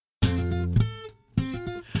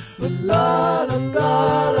La la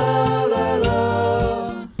la la la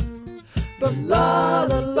la. But la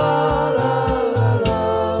la la la la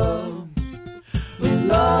la.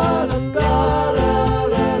 La la la la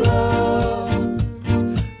la la.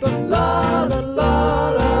 But la la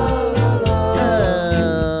la la la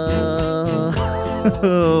la.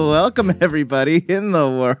 Welcome everybody in the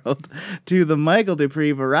world to the Michael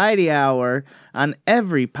Dupree Variety Hour on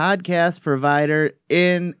every podcast provider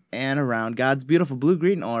in and around God's beautiful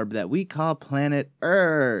blue-green orb that we call planet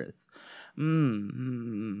Earth.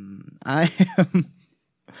 I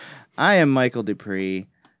am Michael Dupree,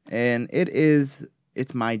 and it's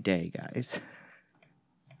my day, guys.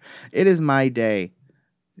 It is my day.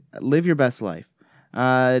 Live your best life.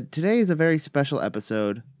 Today is a very special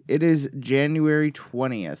episode. It is January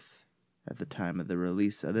 20th at the time of the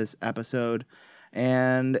release of this episode,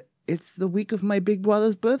 and it's the week of my big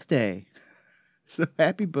brother's birthday. So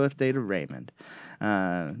happy birthday to Raymond.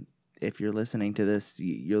 If you're listening to this,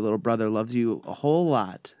 your little brother loves you a whole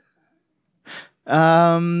lot.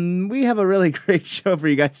 We have a really great show for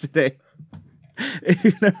you guys today. If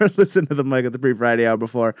you've never listened to the Michael Dupree Friday Hour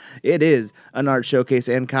before, it is an art showcase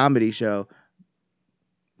and comedy show.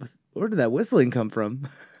 Where did that whistling come from?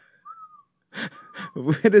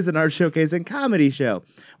 It is an art showcase and comedy show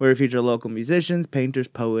where we feature local musicians, painters,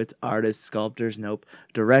 poets, artists, sculptors,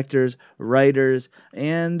 directors, writers,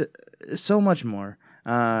 and so much more.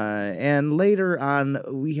 And later on,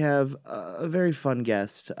 we have a very fun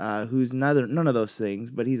guest who's none of those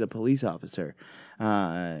things, but he's a police officer.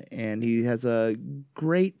 And he has a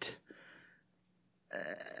great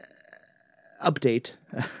update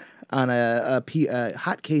on a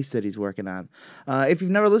hot case that he's working on. If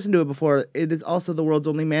you've never listened to it before, it is also the world's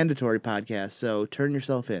only mandatory podcast, so turn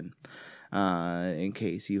yourself in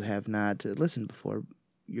case you have not listened before.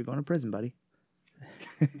 You're going to prison, buddy.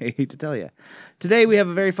 I hate to tell you. Today we have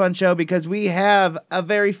a very fun show because we have a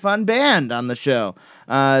very fun band on the show.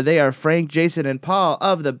 They are Frank, Jason, and Paul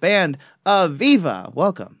of the band AVIVA.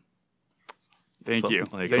 Welcome. Thank you.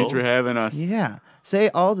 Michael. Thanks for having us. Yeah. Say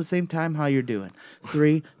all at the same time how you're doing.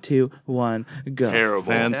 3, 2, 1, go. Terrible.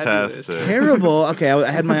 Fantastic. Terrible. Okay,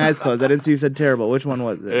 I had my eyes closed. I didn't see you said terrible. Which one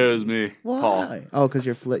was it? It was me, Why? Paul. Oh, because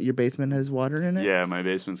your basement has water in it? Yeah, my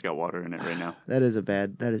basement's got water in it right now. That is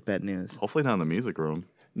bad news. Hopefully not in the music room.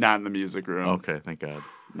 Not in the music room. Okay, thank God.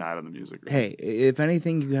 Not in the music room. Hey, if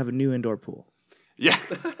anything, you have a new indoor pool. Yeah.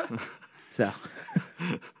 So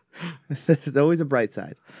there's always a bright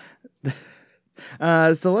side.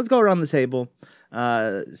 So let's go around the table.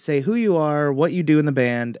 Say who you are, what you do in the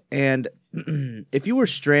band, and if you were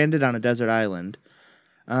stranded on a desert island,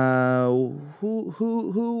 who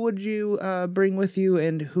would you bring with you,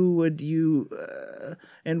 and who would you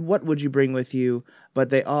and what would you bring with you? But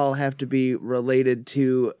they all have to be related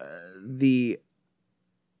to the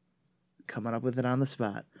coming up with it on the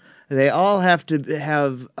spot. They all have to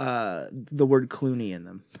have the word Clooney in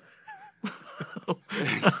them.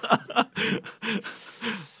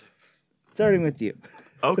 Starting with you.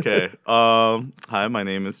 Okay. Hi, my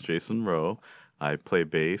name is Jason Rowe. I play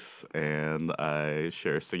bass and I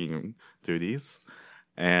share singing duties.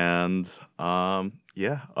 And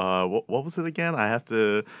what was it again? I have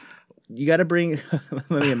to. You got to bring. Let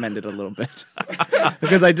me amend it a little bit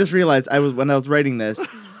because I just realized when I was writing this,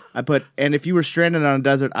 I put, and if you were stranded on a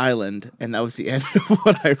desert island, and that was the end of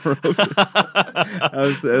what I wrote.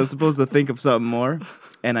 I was supposed to think of something more,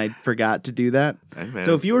 and I forgot to do that. Hey,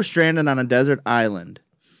 So if you were stranded on a desert island,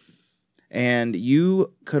 and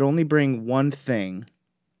you could only bring one thing,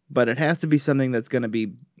 but it has to be something that's going to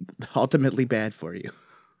be ultimately bad for you,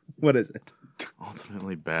 what is it?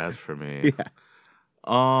 Ultimately bad for me. Yeah.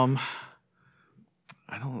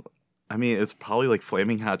 It's probably like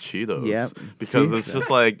flaming hot Cheetos. Yep. Because See? it's just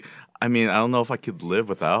like, I don't know if I could live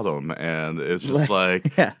without them. And it's just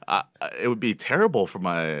like, Yeah. it would be terrible for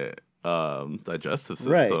my digestive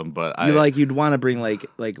system. Right. But You'd want to bring like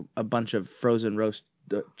a bunch of frozen roast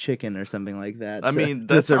chicken or something like that.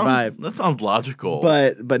 that survive. Sounds logical.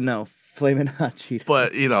 But no, flaming hot Cheetos.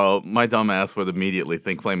 But, my dumb ass would immediately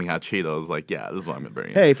think flaming hot Cheetos. Like, yeah, this is what I'm going to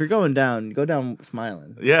bring. Hey, if you're going down, go down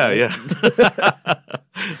smiling. Yeah, right? yeah.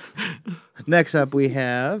 Next up, we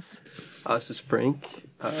have... This is Frank.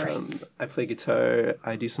 I play guitar.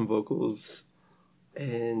 I do some vocals.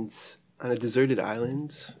 And on a deserted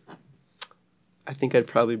island, I think I'd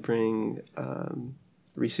probably bring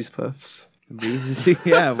Reese's Puffs.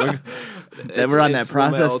 Yeah, we're on that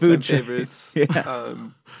processed food train. Favorites. Yeah.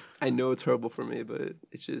 I know it's horrible for me, but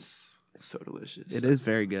it's so delicious. It is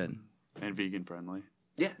very good. And vegan friendly.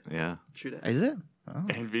 Yeah. Yeah. True that. Is it? Oh,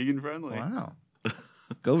 And vegan friendly. wow.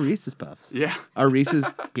 Go Reese's Puffs. Yeah. Are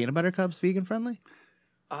Reese's peanut butter cups vegan friendly?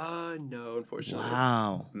 No, unfortunately.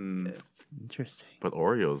 Wow. Mm, Interesting. but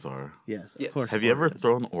Oreos are. Yes, of Yes. course. Have you ever Oreos.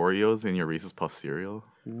 thrown Oreos in your Reese's Puff cereal?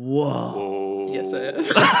 Whoa. Whoa. Yes, I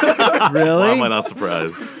have. Really? Why am I not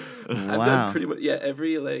surprised? I've done pretty much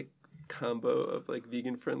every like combo of like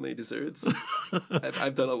vegan friendly desserts.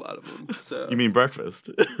 I've done a lot of them. So You mean breakfast?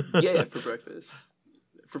 yeah, for breakfast,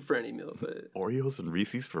 for any meal. But Oreos and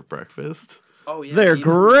Reese's for breakfast? oh yeah, They're even-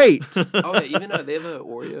 great. Oh yeah, even they have a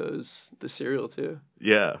Oreos the cereal too.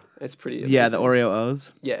 Yeah. It's pretty. Yeah, the amazing. Oreo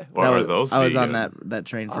O's. Yeah. Or That are was- those I was on vegan? that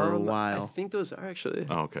train for a I while. think those are actually.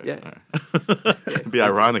 Oh, okay. Yeah. All right. It'd be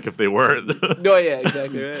ironic if they weren't. No, yeah,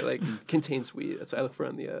 exactly right. Like contains wheat. That's what I look for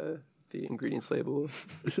on the ingredients label.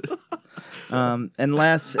 And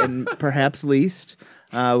last and perhaps least,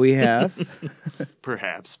 we have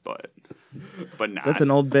Perhaps, but not. that's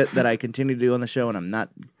an old bit that I continue to do on the show, and I'm not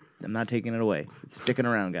taking it away. It's sticking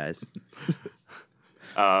around, guys.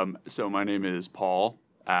 So my name is Paul.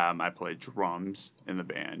 I play drums in the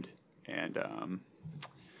band, and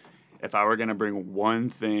if I were gonna bring one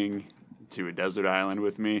thing to a desert island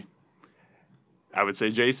with me, I would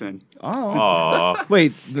say Jason. Oh, Aw.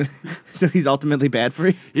 wait. So he's ultimately bad for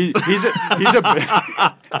you? He's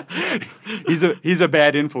a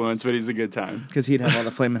bad influence, but he's a good time Because he'd have all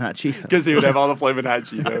the flaming hot Cheetos. because he would have all the flaming hot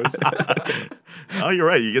Cheetos. Oh, you're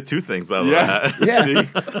right. You get two things out of Yeah. that. Yeah. See?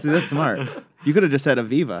 See, that's smart. You could have just said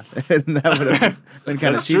Aviva, and that would have been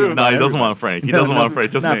kind of That's cheating. true. No, he doesn't want Frank. He doesn't want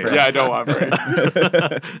Frank. Just not me. Frank. Yeah, I don't want Frank.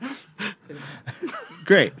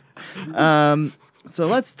 Great. So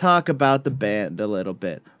let's talk about the band a little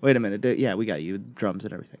bit. Wait a minute. Yeah, we got you. Drums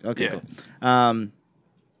and everything. Okay, Yeah. cool.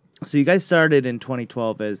 So you guys started in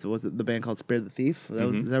 2012 as, was it the band called Spare the Thief?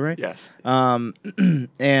 Is that right? Yes. And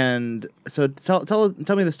so tell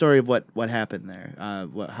me the story of what happened there,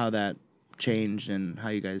 how that changed and how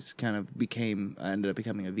you guys kind of ended up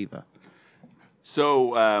becoming AVIVA.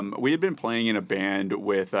 So we had been playing in a band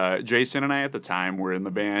with Jason and I at the time were in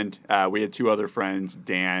the band. We had two other friends,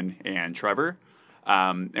 Dan and Trevor.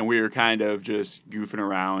 And we were kind of just goofing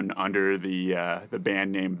around under the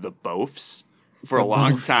band name The Bofs for a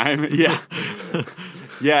long time. Yeah.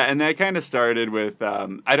 Yeah, and that kind of started with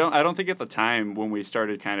I don't think at the time when we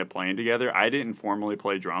started kind of playing together, I didn't formally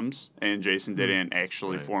play drums and Jason didn't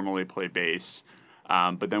actually formally play bass.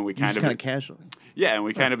 But then we kind of casually. yeah, and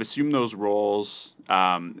we kind of assumed those roles.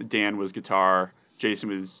 Dan was guitar, Jason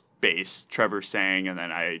was bass, Trevor sang, and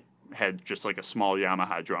then I had just like a small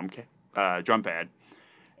Yamaha drum pad.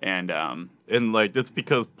 And like it's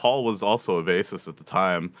because Paul was also a bassist at the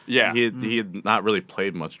time. Yeah. He had not really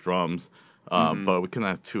played much drums. But we couldn't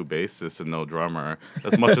have two bassists and no drummer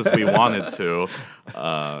as much as we wanted to.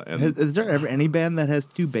 And Is there ever any band that has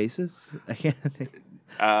two bassists? I can't think.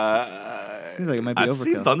 Seems like it might be I've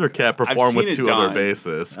seen overkill. Thundercat perform seen with it two other done.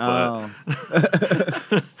 bassists,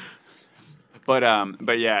 but Oh,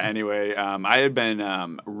 but yeah, anyway, I had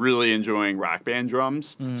been really enjoying Rock Band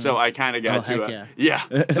drums, so I kind of got Oh, to heck yeah.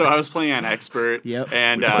 So I was playing on Expert, Yep.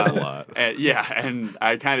 and We played a lot. and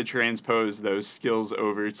I kind of transposed those skills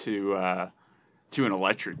over to an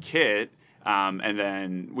electric kit, and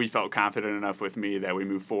then we felt confident enough with me that we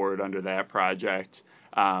moved forward under that project.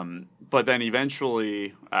 But then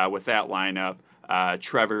eventually, with that lineup,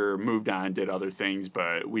 Trevor moved on, did other things,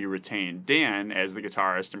 but we retained Dan as the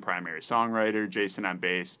guitarist and primary songwriter, Jason on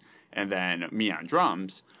bass, and then me on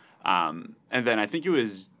drums. And then I think it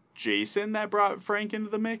was Jason that brought Frank into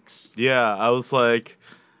the mix. yeah, I was like,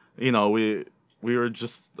 we were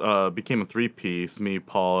just became a three-piece, me,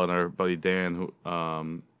 Paul, and our buddy Dan, who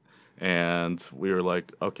and we were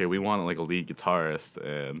like, okay, we want like a lead guitarist,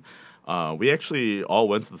 and we actually all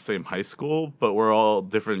went to the same high school, but we're all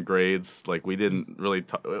different grades. Like we didn't really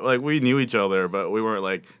like we knew each other, but we weren't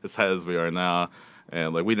like as tight as we are now,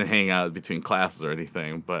 and like we didn't hang out between classes or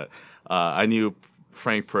anything. But I knew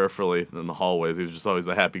Frank peripherally in the hallways. He was just always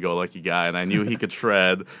a happy-go-lucky guy, and I knew he could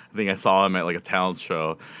shred. I think I saw him at like a talent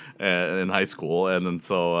show in high school, and then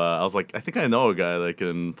so I was like, I think I know a guy that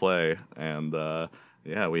can play, and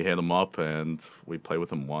yeah, we hit him up, and we played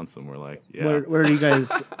with him once, and we're like, yeah, where are you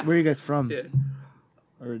guys from Yeah.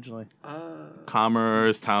 originally?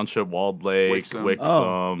 Commerce, Township, Walled Lake, Wixom.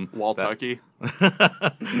 Wixom, Waltucky.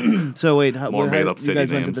 So wait, More made-up you city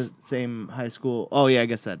guys went to names. the same high school? Oh yeah, I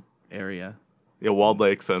guess that area. Yeah, Walled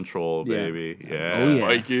Lake Central, Yeah. baby. Yeah. Oh, yeah.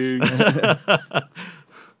 Vikings.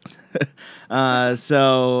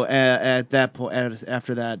 So at that point,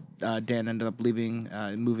 after that, Dan ended up leaving,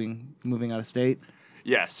 moving out of state.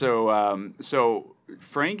 Yeah, so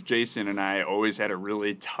Frank, Jason, and I always had a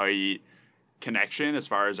really tight connection as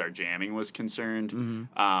far as our jamming was concerned.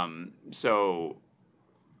 So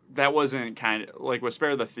that wasn't kind of like with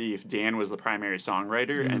Spare the Thief. Dan was the primary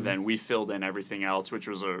songwriter, and then we filled in everything else, which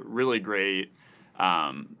was a really great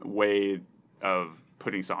way of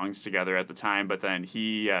putting songs together at the time. But then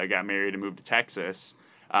he got married and moved to Texas.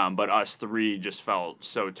 But us three just felt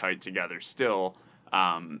so tight together still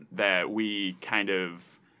that we kind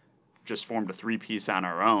of just formed a three-piece on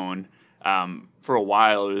our own. For a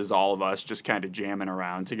while, it was all of us just kind of jamming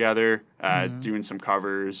around together, doing some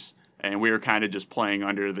covers. And we were kind of just playing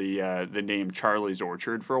under the name Charlie's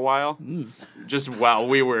Orchard for a while, just while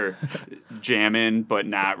we were jamming, but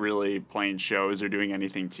not really playing shows or doing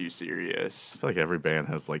anything too serious. I feel like every band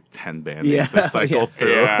has like 10 band names they cycle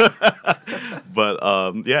through. But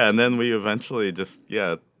and then we eventually just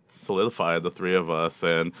solidified the three of us,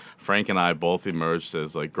 and Frank and I both emerged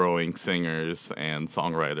as like growing singers and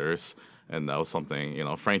songwriters, and that was something, you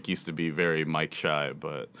know, Frank used to be very mic shy,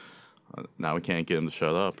 but now we can't get him to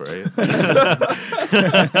shut up, right?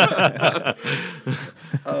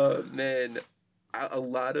 Man, a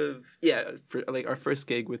lot of for like our first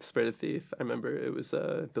gig with Spare the Thief, I remember it was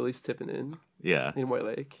Billy's Tipping in White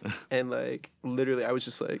Lake, and like literally I was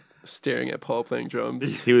just like staring at Paul playing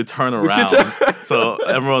drums. He would turn around, so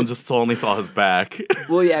everyone just only saw his back.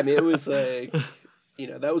 Well, yeah, I mean it was like, you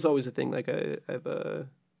know, that was always a thing. Like I've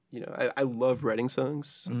you know, I love writing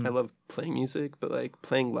songs. I love playing music, but like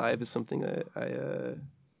playing live is something that I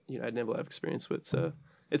you know, I never have experience with. So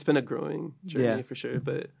it's been a growing journey for sure.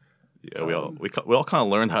 But we all kind of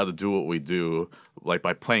learned how to do what we do, like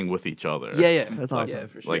by playing with each other. Yeah, that's awesome. Yeah,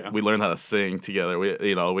 for sure. Like we learned how to sing together. We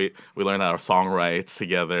learned how to songwrite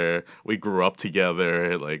together. We grew up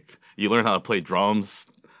together. Like you learn how to play drums.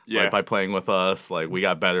 Like by playing with us, like we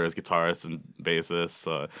got better as guitarists and bassists.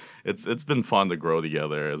 So it's been fun to grow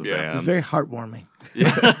together as a band. It's very heartwarming.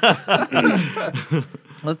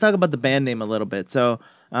 Let's talk about the band name a little bit. So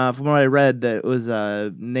from what I read, that it was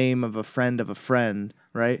a name of a friend,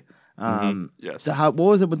 right? Yes. So what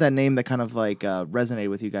was it with that name that kind of like resonated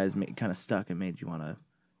with you guys, kind of stuck and made you want to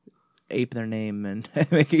ape their name and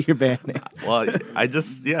make it your band name? Well, I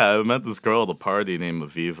met this girl at a party named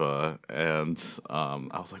AVIVA, and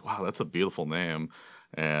I was like, wow, that's a beautiful name.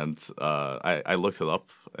 And I looked it up,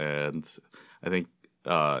 and I think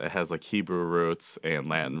it has like Hebrew roots and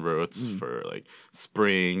Latin roots for like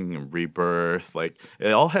spring and rebirth. Like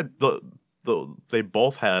it all had they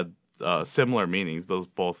both had similar meanings. Those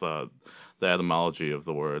both the etymology of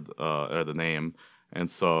the word or the name,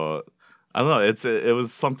 and so I don't know. It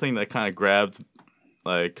was something that kind of grabbed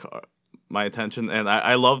like my attention, and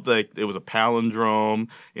I loved like it was a palindrome,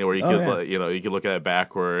 you know, where you could you could look at it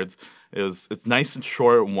backwards. It's nice and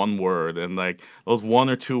short, one word, and like those 1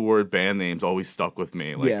 or 2 word band names always stuck with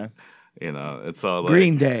me. Like, you know, it's all like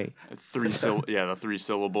Green Day. The 3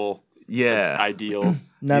 syllable. Yeah, it's ideal.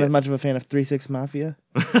 Not as much of a fan of 3-6 Mafia.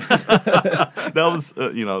 That was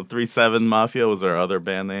 3-7 Mafia was our other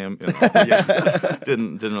band name. You know,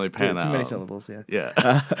 didn't really pan out. Too many syllables. Yeah.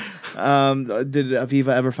 Did Aviva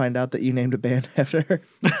ever find out that you named a band after her?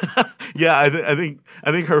 Yeah, I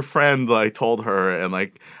think her friend like told her, and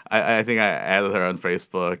like I think I added her on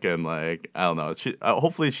Facebook, and like I don't know. She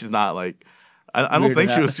hopefully she's not like. I don't think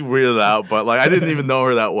she was weirded out, but like I didn't even know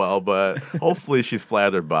her that well. But hopefully she's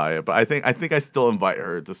flattered by it. But I think I still invite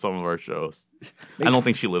her to some of our shows. I don't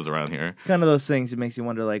think she lives around here. It's kind of those things. It makes you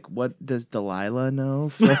wonder, like, what does Delilah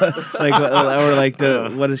know? Like, or like,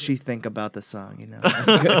 what does she think about the song? You know,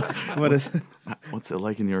 what's it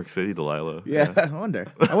like in New York City, Delilah? Yeah, I wonder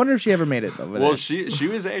if she ever made it over there. Well, she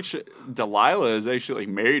was actually Delilah is actually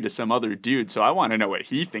like married to some other dude, so I want to know what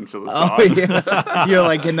he thinks of the song. Oh, yeah. You're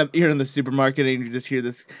like you're in the supermarket and you just hear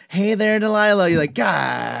this, "Hey there, Delilah." You're like,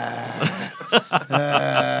 God.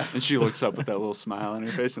 And she looks up with that little smile on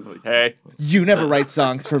her face and like, "Hey, you never write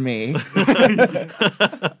songs for me."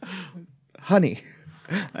 Honey,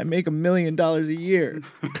 I make $1 million a year.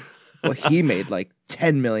 Well, he made like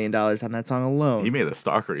 $10 million on that song alone. He made a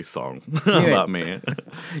stalkery song about me.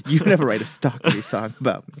 You never write a stalkery song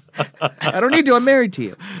about me. I don't need to. I'm married to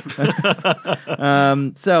you.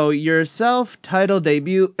 So your self-titled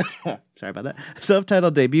debut, sorry about that.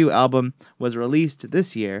 Self-titled debut album was released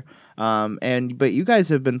this year. But you guys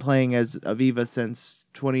have been playing as Aviva since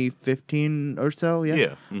 2015 or so, yeah?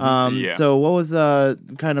 Yeah. Mm-hmm. So what was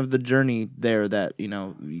kind of the journey there that,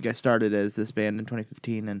 you guys started as this band in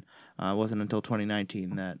 2015 and wasn't until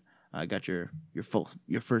 2019 that got your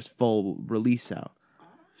first full release out?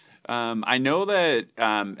 I know that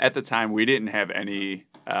at the time we didn't have any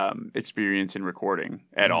experience in recording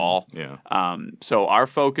at all. Yeah. So our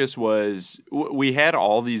focus was we had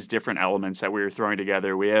all these different elements that we were throwing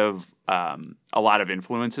together. We have a lot of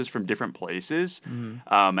influences from different places.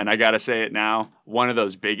 And I got to say it now, one of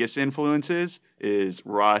those biggest influences is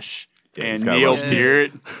Rush and Neil Rush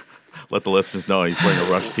Peart. Let the listeners know he's wearing a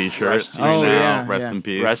Rush T-shirt Rush right t-shirt. now. Yeah, Rest yeah. in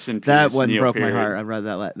peace. Rest in peace. That one Neil broke my Peart. heart. I read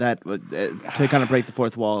that to kind of break the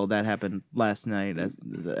fourth wall. That happened last night at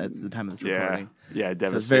the time of this recording. Yeah, So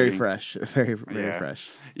devastating. it's very fresh, very Yeah.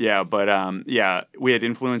 fresh. Yeah, but we had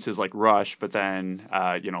influences like Rush, but then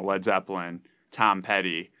Led Zeppelin, Tom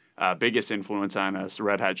Petty, biggest influence on us,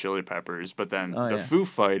 Red Hot Chili Peppers. But then Foo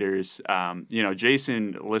Fighters,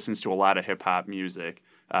 Jason listens to a lot of hip hop music.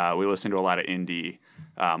 We listen to a lot of indie,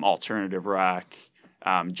 alternative rock,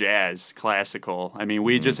 jazz, classical. I mean,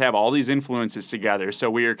 we just have all these influences together. So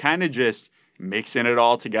we were kind of just mixing it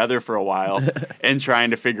all together for a while and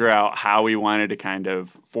trying to figure out how we wanted to kind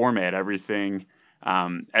of format everything.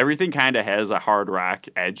 Everything kind of has a hard rock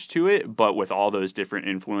edge to it, but with all those different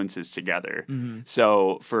influences together.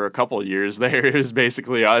 So for a couple of years there, it was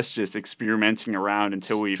basically us just experimenting around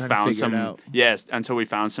until we found until we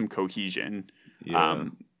found some cohesion. Yeah.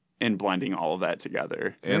 And blending all of that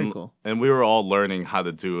together. Very cool. And we were all learning how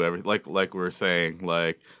to do everything. Like we were saying,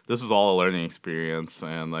 like this was all a learning experience,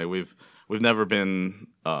 and like we've never been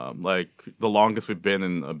like the longest we've been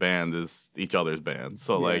in a band is each other's band.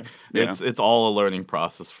 So it's all a learning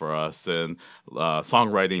process for us, and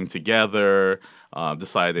songwriting together,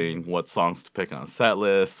 deciding what songs to pick on a set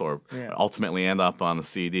list or ultimately end up on a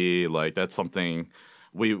CD. Like that's something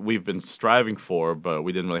we've been striving for, but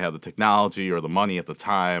we didn't really have the technology or the money at the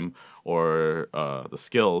time or the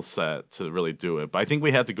skill set to really do it. But I think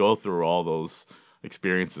we had to go through all those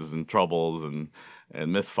experiences and troubles and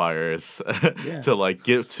misfires to like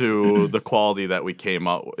get to the quality that we came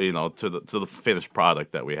up, to the finished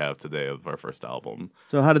product that we have today of our first album.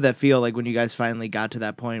 So how did that feel like when you guys finally got to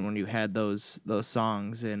that point when you had those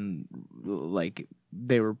songs and like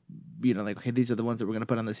they were, like, okay, these are the ones that we're gonna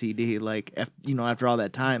put on the CD. Like, after all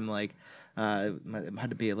that time, like, it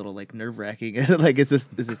had to be a little like nerve wracking. Like, is this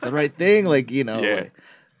the right thing? Like, Like,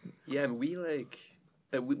 yeah,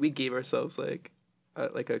 we gave ourselves like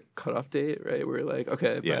a cutoff date, right? We're like,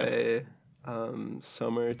 okay, by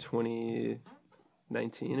summer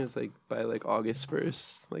 2019, it was like by like August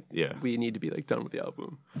 1st, like we need to be like done with the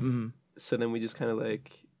album. mm-hmm. So then we just kind of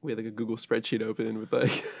like we had like a Google spreadsheet open with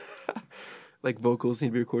like like vocals need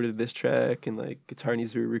to be recorded this track and like guitar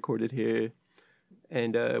needs to be recorded here,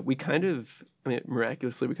 and we kind of,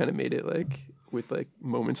 miraculously we kind of made it like with like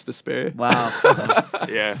moments to spare. Wow.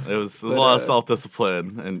 Yeah, it was a lot of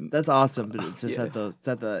self-discipline, and that's awesome to set those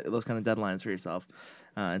kind of deadlines for yourself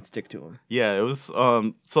and stick to them. Yeah, it was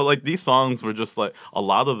so like these songs were just like a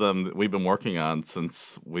lot of them that we've been working on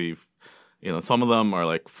since we've some of them are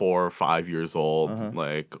like 4 or 5 years old,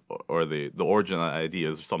 like, or the origin idea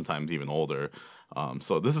is sometimes even older.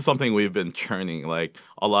 So this is something we've been churning like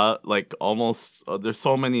a lot, like almost. There's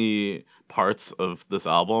so many parts of this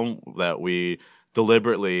album that we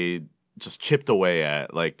deliberately just chipped away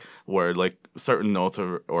at, like where like certain notes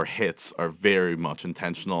or hits are very much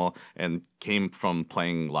intentional and came from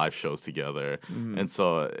playing live shows together. And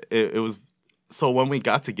so it was. So when we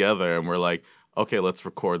got together and we're like, okay, let's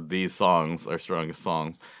record these songs, our strongest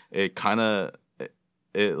songs. It kind of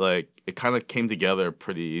came together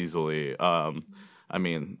pretty easily.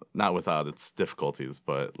 Not without its difficulties,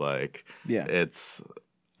 but like it's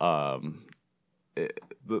they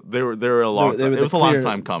were a long time. It was a long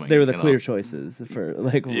time coming. They were the clear choices for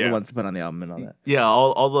like the ones to put on the album and all that. Yeah,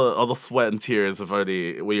 all the sweat and tears we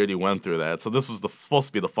already went through that. So this was supposed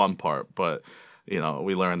to be the fun part, but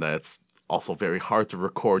we learned that it's also very hard to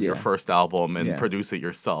record your first album and produce it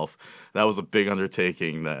yourself. That was a big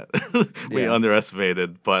undertaking that we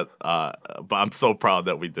underestimated, but I'm so proud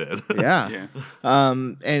that we did. Yeah.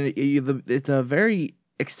 And it's a very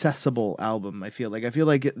accessible album. I feel like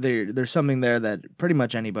there's something there that pretty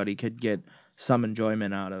much anybody could get some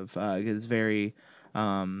enjoyment out of. It's very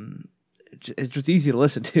it's just easy to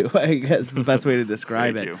listen to. I guess the best way to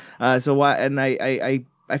describe it.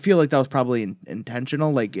 I feel like that was probably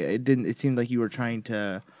intentional. Like it seemed like you were trying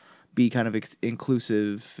to be kind of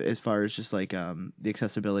inclusive as far as just like the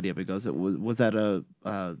accessibility of it goes. Was that a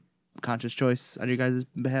conscious choice on your guys'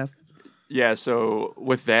 behalf? Yeah, so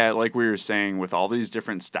with that, like we were saying, with all these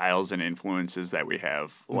different styles and influences that we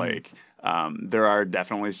have, like there are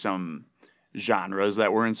definitely some genres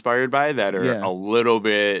that we're inspired by that are a little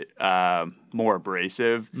bit more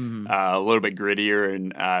abrasive, a little bit grittier,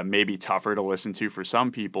 and maybe tougher to listen to for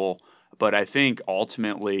some people. But I think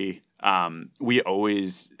ultimately we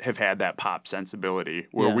always have had that pop sensibility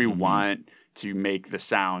where Yeah. we want to make the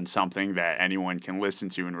sound something that anyone can listen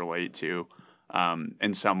to and relate to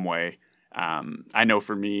in some way. I know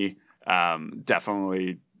for me,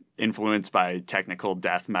 definitely influenced by technical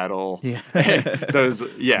death metal, Yeah.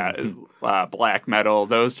 black metal,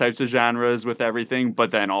 those types of genres with everything,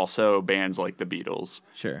 but then also bands like the Beatles.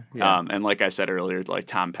 Sure. Yeah. And like I said earlier, like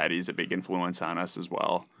Tom Petty's a big influence on us as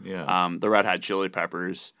well. Yeah. The Red Hot Chili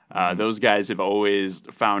Peppers, those guys have always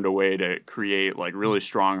found a way to create like really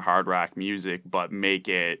strong hard rock music, but make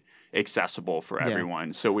it accessible for Yeah.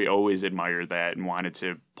 everyone. So we always admired that and wanted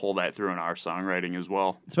to pull that through in our songwriting as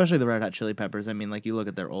well. Especially the Red Hot Chili Peppers. I mean, like you look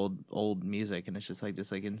at their old music, and it's just like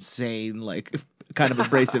this, like insane, like kind of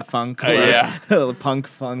abrasive funk, punk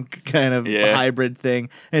funk kind of hybrid thing.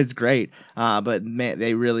 It's great, but man,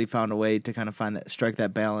 they really found a way to kind of strike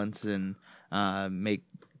that balance and make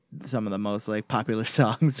some of the most like popular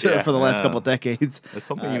songs for the last couple decades. It's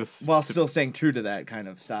something while still staying true to that kind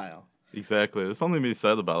of style. Exactly. There's something to be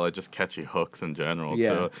said about like just catchy hooks in general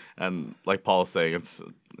too. And like Paul was saying, it's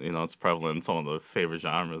it's prevalent in some of the favorite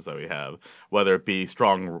genres that we have, whether it be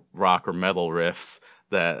strong rock or metal riffs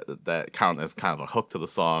that count as kind of a hook to the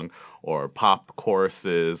song, or pop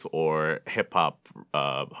choruses, or hip hop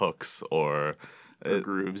hooks, or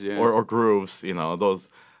grooves, or grooves. Those.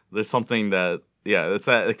 There's something that it's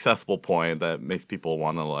that accessible point that makes people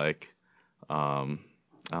want to like.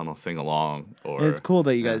 I don't know, sing along. And it's cool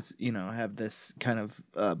that you guys, have this kind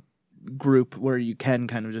of group where you can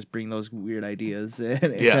kind of just bring those weird ideas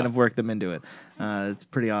and kind of work them into it. It's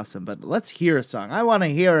pretty awesome. But let's hear a song. I want to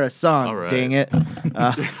hear a song. All right. Dang it!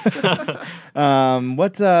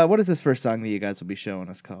 What is this first song that you guys will be showing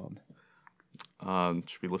us called?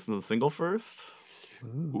 Should we listen to the single first?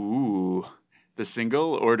 Ooh, the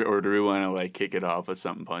single, or do we want to like kick it off with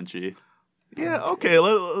something punchy? Yeah, okay.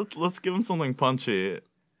 Let's give him something punchy.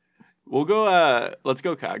 We'll go. Let's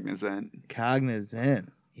go Cognizant.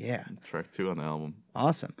 Cognizant. Yeah. Track 2 on the album.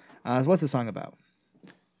 Awesome. What's the song about?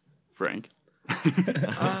 Frank.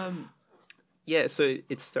 So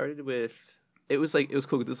it started with it was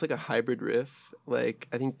cool. It was like a hybrid riff. Like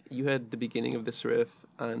I think you had the beginning of this riff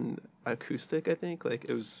on acoustic. I think like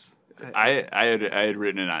it was. I had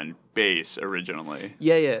written it on bass originally.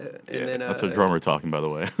 Yeah. And then that's a drummer talking, by the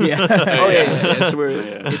way. Yeah. So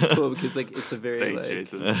it's cool because like it's a very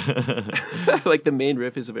Jason. like the main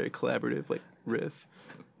riff is a very collaborative like riff.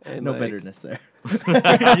 And No like, bitterness there.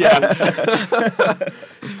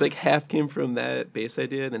 It's like half came from that bass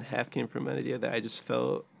idea, and then half came from an idea that I just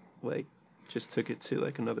felt like just took it to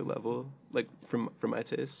like another level, like from my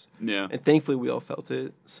taste. Yeah. And thankfully we all felt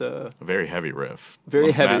it. So A very heavy riff.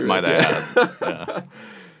 Very heavy riff, Might yeah. add. Yeah.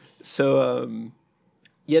 So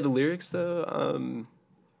the lyrics though,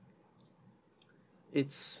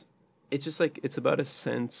 it's just like it's about a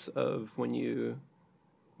sense of when you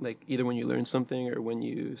like either when you learn something or when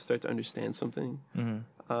you start to understand something. Mm-hmm.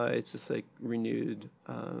 It's just like renewed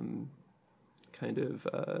kind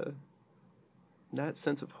of not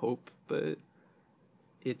sense of hope, but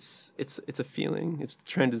it's a feeling. It's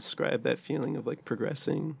trying to describe that feeling of like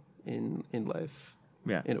progressing in life.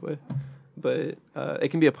 Yeah. In a way. But it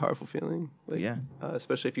can be a powerful feeling. Like Yeah.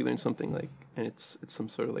 Especially if you learn something like and it's some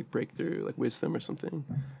sort of like breakthrough, like wisdom or something.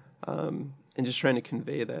 And just trying to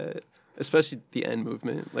convey that, especially the end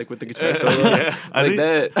movement, like with the guitar solo, I think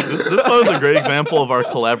that. This song is a great example of our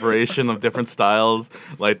collaboration of different styles,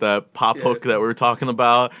 like that pop hook that we were talking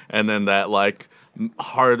about, and then that like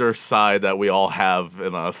harder side that we all have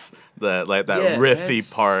in us, that like that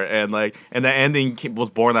riffy part, and the ending was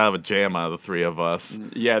born out of a jam out of the three of us.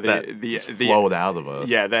 Yeah, the flowed out of us.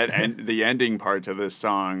 Yeah, the ending part to this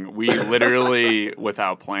song, we literally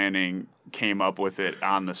without planning came up with it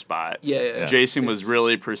on the spot. Yeah. Jason was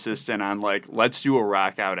really persistent on like, let's do a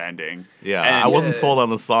rock out ending. Yeah, And I wasn't sold on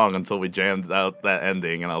the song until we jammed out that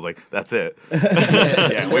ending, and I was like, that's it.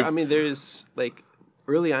 I mean, there's like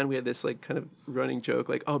early on we had this like kind of running joke,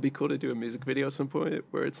 like, oh, it'd be cool to do a music video at some point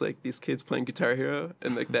where it's like these kids playing Guitar Hero,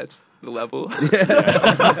 and like that's the level.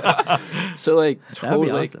 So like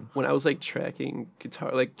totally, like awesome. when I was like tracking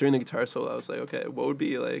guitar, like during the guitar solo, I was like, okay, what would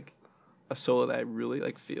be like a solo that I really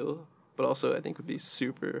like feel, but also I think would be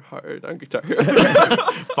super hard on Guitar Hero.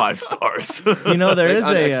 5 stars. You know, there is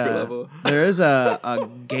on expert level. there is a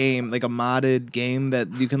game, like a modded game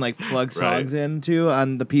that you can like plug songs into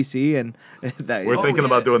on the PC, and that We're thinking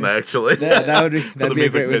about doing that actually. that would the be a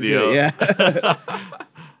music great way to do video. it, yeah.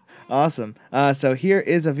 Awesome. So here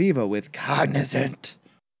is AVIVA with Cognizant.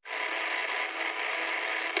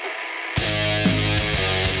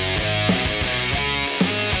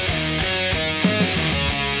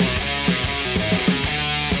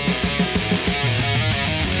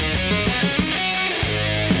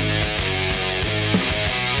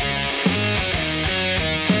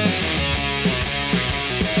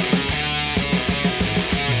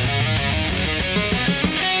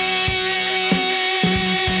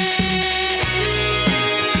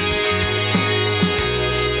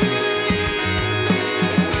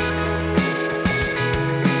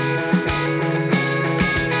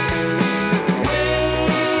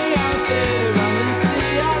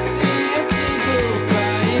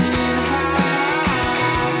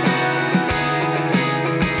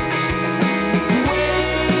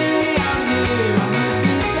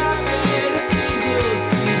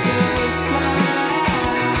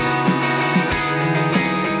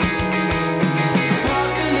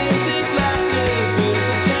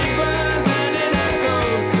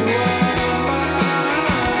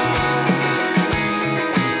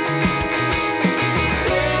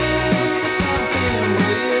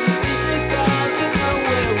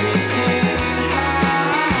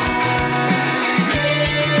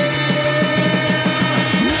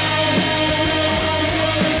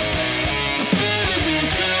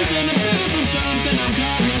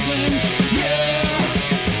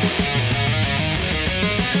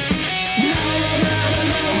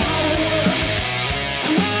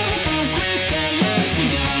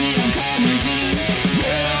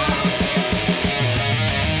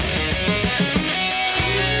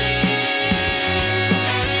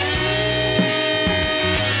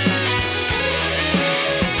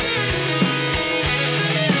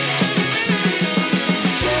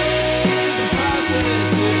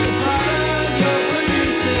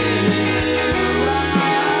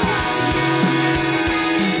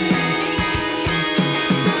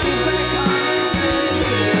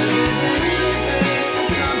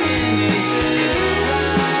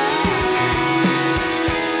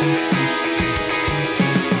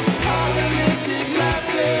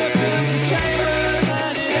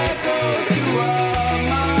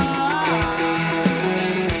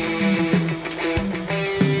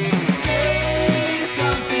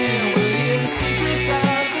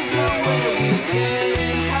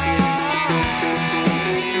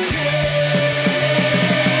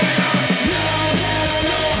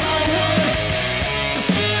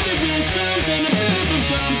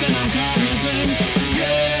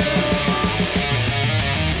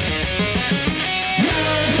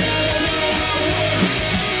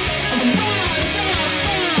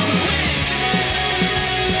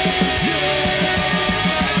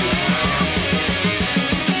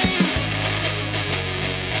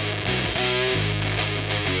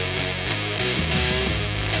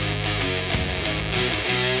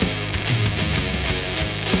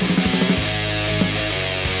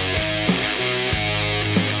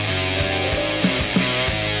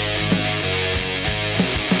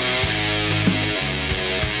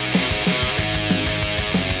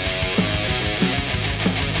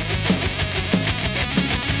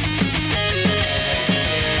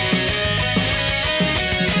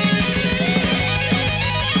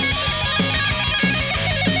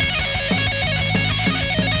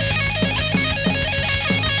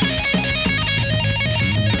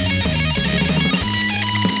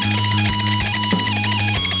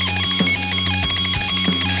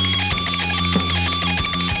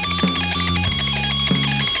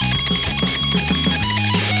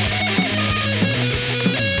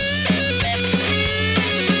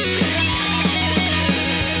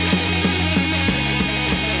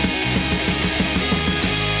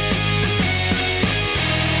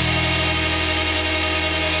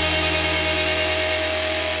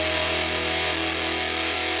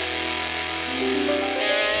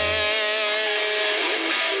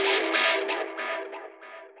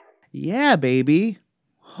 Yeah, baby.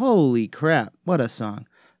 Holy crap. What a song.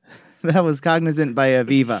 That was Cognizant by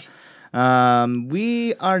AVIVA.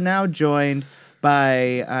 We are now joined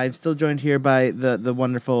by, I'm still joined here by the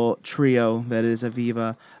wonderful trio that is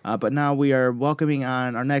AVIVA. But now we are welcoming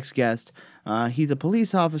on our next guest. He's a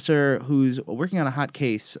police officer who's working on a hot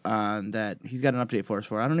case that he's got an update for us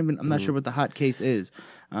for. I'm not sure what the hot case is.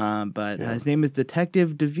 But his name is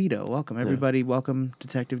Detective Devito. Welcome, everybody. Yeah. Welcome,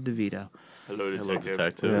 Detective Devito. Hello, Detective.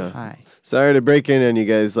 Detective. Yeah. Hi. Sorry to break in on you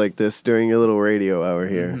guys like this during your little radio hour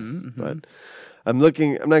here, but I'm not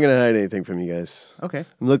going to hide anything from you guys. Okay.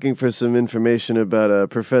 I'm looking for some information about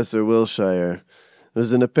Professor Wilshire. There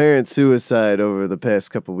was an apparent suicide over the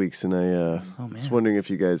past couple weeks, and I was wondering if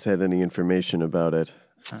you guys had any information about it.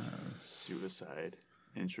 Suicide.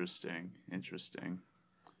 Interesting.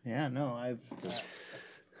 Yeah, no,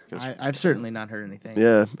 I've certainly not heard anything.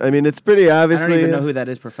 Yeah, I mean, it's pretty obviously... I don't even know who that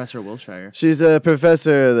is, Professor Wilshire. She's a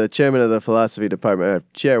professor, the chairman of the philosophy department,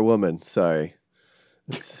 chairwoman, sorry,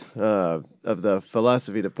 of the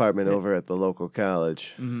philosophy department over at the local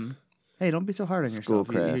college. Mm-hmm. Hey, don't be so hard on yourself.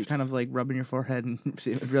 You're kind of like rubbing your forehead and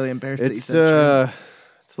really embarrassed It's that you said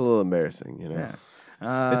it's a little embarrassing, you know.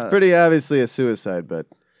 Yeah. It's pretty obviously a suicide, but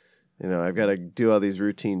you know, I've got to do all these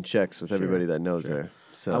routine checks with everybody that knows her.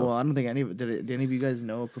 So, well, I don't think did any of you guys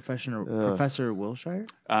know Professor Wilshire?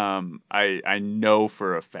 I know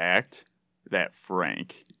for a fact that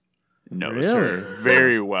Frank knows her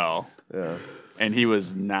very well. Yeah. And he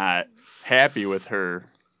was not happy with her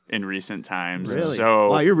in recent times. Really? So,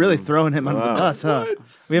 wow, you're really throwing him under the bus, huh?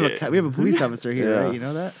 What? We have a police officer here, right? You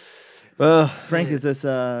know that? Well, Frank, is this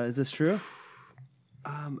true?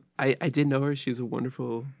 I did know her. She's a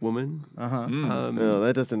wonderful woman. no,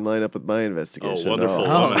 that doesn't line up with my investigation. Wonderful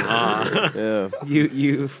woman, huh? Yeah.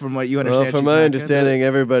 You from what you understand? Well, from my understanding,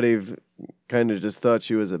 everybody kind of just thought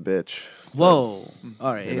she was a bitch. Whoa!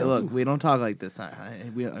 All right, hey, look, we don't talk like this.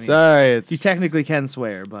 Sorry, it's you technically can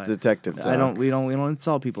swear, but detective talk. We don't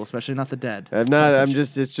insult people, especially not the dead. I'm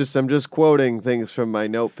just quoting things from my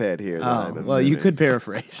notepad here. Well, you could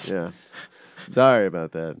paraphrase. Yeah. Sorry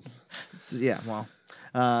about that.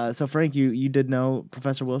 So Frank, you did know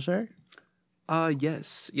Professor Wilshire?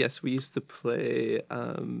 Yes. We used to play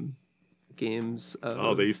games.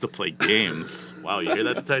 They used to play games. Wow, you hear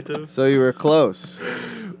that, detective? So you were close.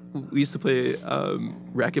 We used to play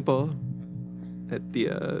racquetball at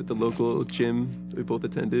the local gym we both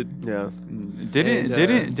attended. Yeah.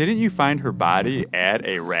 Didn't you find her body at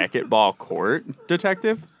a racquetball court,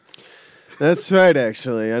 Detective? That's right,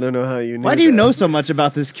 actually. I don't know how you knew. Why do you know so much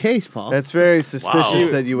about this case, Paul? That's very suspicious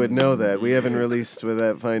that you would know that. We haven't released what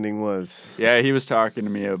that finding was. Yeah, he was talking to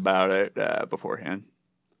me about it beforehand.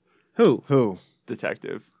 Who?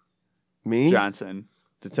 Detective. Me? Johnson.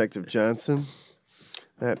 Detective Johnson?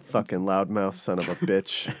 That fucking loudmouth son of a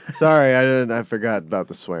bitch. Sorry, I forgot about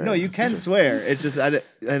the swearing. No, you can swear. It just I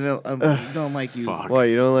don't like you. Fuck. Well,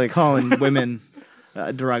 you don't like calling women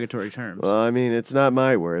derogatory terms. Well, I mean, it's not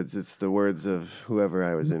my words. It's the words of whoever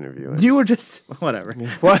I was interviewing. You were just whatever.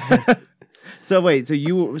 What? So wait,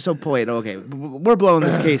 okay. We're blowing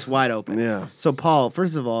this case wide open. Yeah. So Paul,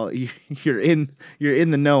 first of all, you're in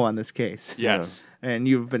the know on this case. Yes. And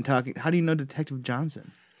you've been talking. How do you know Detective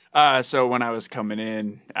Johnson? So when I was coming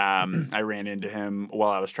in, I ran into him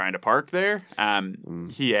while I was trying to park there.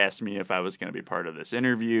 He asked me if I was going to be part of this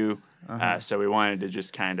interview. So we wanted to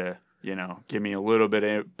just kind of, give me a little bit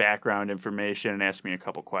of background information and ask me a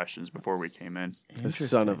couple questions before we came in. This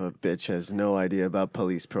son of a bitch has no idea about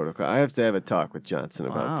police protocol. I have to have a talk with Johnson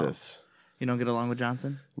about this. You don't get along with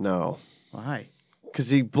Johnson? No. Why? Because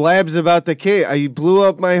he blabs about the case. He blew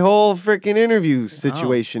up my whole freaking interview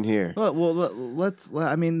situation here. Well, there's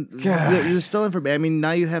still information. I mean,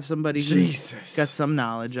 now you have somebody who's got some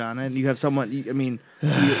knowledge on it. You have someone. You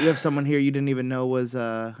have someone here you didn't even know was.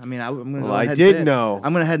 I'm going to. Well, I did know.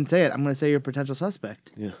 I'm going to go ahead and say it. I'm going to say you're a potential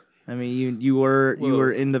suspect. Yeah. I mean, you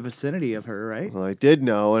were in the vicinity of her, right? Well, I did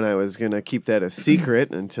know, and I was going to keep that a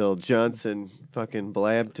secret until Johnson fucking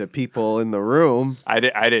blabbed to people in the room. I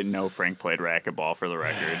didn't know Frank played racquetball, for the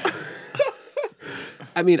record.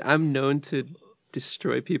 I mean, I'm known to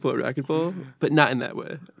destroy people at racquetball, but not in that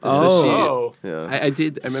way. Yeah. I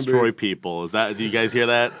did. I remember Destroy people. Is that? Do you guys hear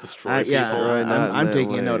that? Destroy people. Right, I'm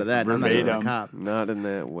taking a note of that. I'm not even a Verbatim. cop. Not in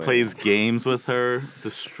that way. Plays games with her.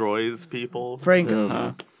 Destroys people. Frank.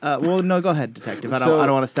 Well, no, go ahead, detective. I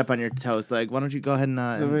don't want to step on your toes. Like, why don't you go ahead and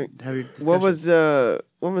have your discussion?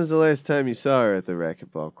 When was the last time you saw her at the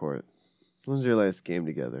racquetball court? When was your last game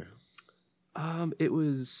together? It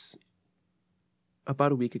was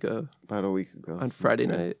about a week ago. About a week ago. On Friday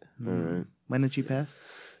night. All right. When did she pass?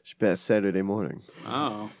 She passed Saturday morning.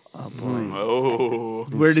 Oh. Oh boy. Oh.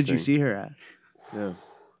 Where did you Interesting. see her at?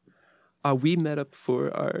 Yeah. We met up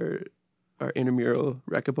for our intramural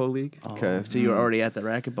racquetball league. Okay. So you were already at the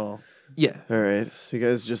racquetball. Yeah. All right. So you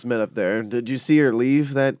guys just met up there. Did you see her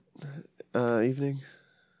leave that evening?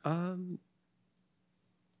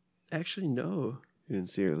 Actually, no. You didn't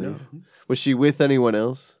see her leave. No. Was she with anyone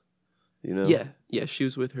else? You know? Yeah. Yeah. She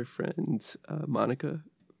was with her friend Monica.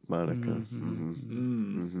 Monica.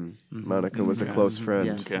 Monica was a Yeah. close friend.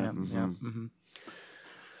 Yes. Okay. Yeah. Yeah. Mhm.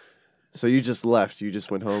 So you just left. You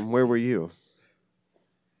just went home. Where were you?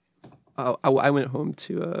 I went home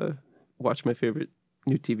to watch my favorite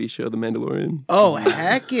new TV show, The Mandalorian. Oh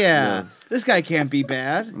heck yeah! This guy can't be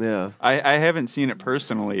bad. Yeah. I haven't seen it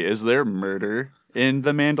personally. Is there murder in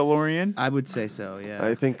The Mandalorian? I would say so. Yeah.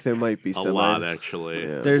 I think there might be A some. lot, actually.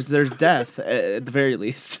 Yeah. There's death at the very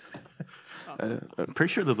least. I'm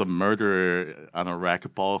pretty sure there's a murderer on a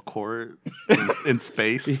racquetball court in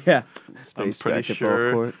space. Yeah. I'm Space pretty racquetball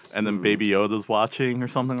sure. court. And then Baby Yoda's watching or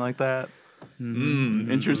something like that.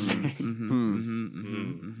 Interesting.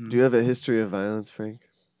 Do you have a history of violence, Frank?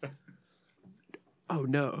 Oh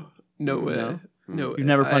no, no way, no way. You've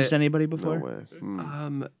never punched I- anybody No before? way.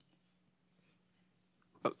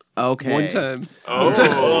 Okay. One time,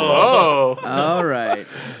 Oh. All right.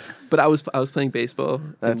 but I was playing baseball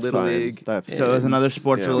That's in Little fine. League. That's So it was and- another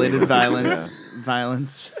sports-related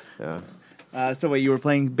violence. Yeah. So wait, you were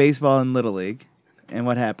playing baseball in Little League, and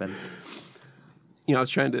what happened? You know, I was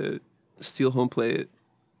trying to steal home plate,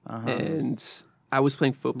 and I was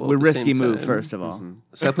playing football. A at the risky same move, time. first of all.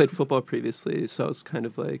 So I played football previously, so I was kind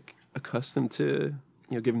of like accustomed to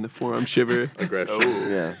giving the forearm shiver. Aggression.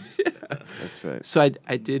 Yeah. That's right. So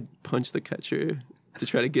I did punch the catcher to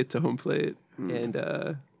try to get to home plate, and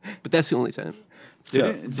but that's the only time.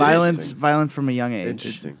 Didn't Violence from a young age.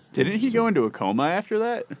 Interesting. didn't he go into a coma after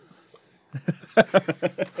that?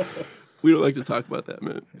 We don't like to talk about that,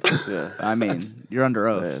 man. Yeah. I mean, you're under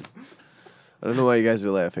oath. Man. I don't know why you guys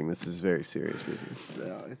are laughing. This is very serious business.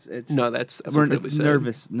 No, it's No, that's we're- incredibly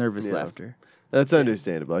it's sad. nervous Yeah. laughter. That's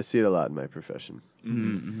understandable. I see it a lot in my profession.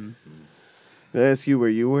 Can I ask you where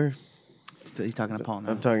you were? So he's talking to Paul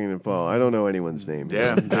now. I'm talking to Paul. I don't know anyone's name.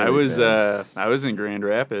 Yeah, It's really I was in Grand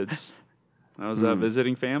Rapids. I was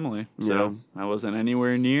visiting family, so I wasn't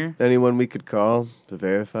anywhere near. Anyone we could call to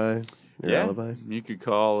verify your Yeah, alibi? you could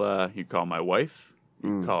call. You call my wife.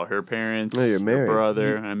 You could call her parents. Oh, you're her married.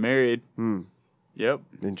 brother. I'm married. Hmm. Yep,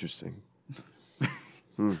 Interesting.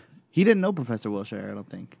 He didn't know Professor Wilshire, I don't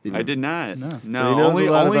think. I did not. No. he knows only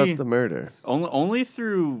a lot only about the murder. only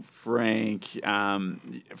through Frank.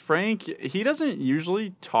 Frank, he doesn't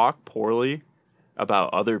usually talk poorly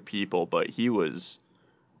about other people, but he was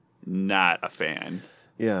not a fan.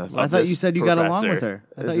 Yeah. I thought you this said you got along with professor.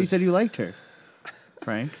 her. I thought you said you liked her.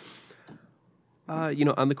 Frank?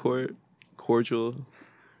 On the court, cordial.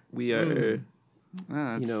 We are,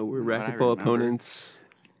 That's we're what I racquetball remember. opponents.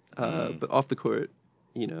 But off the court,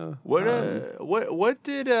 What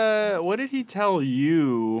did he tell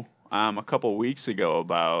you a couple weeks ago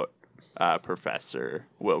about Professor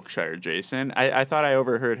Wilkshire, Jason? I thought I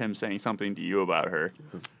overheard him saying something to you about her.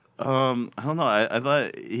 I don't know. I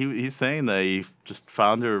thought he's saying that he just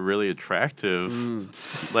found her really attractive.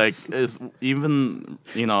 Like, even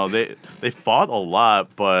they fought a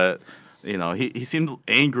lot, but he seemed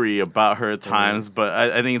angry about her at times. But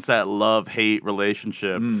I think it's that love-hate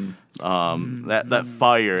relationship, that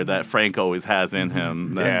fire that Frank always has in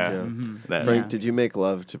him. That, Frank, did you make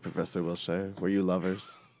love to Professor Wilshire? Were you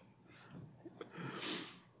lovers?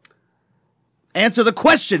 Answer the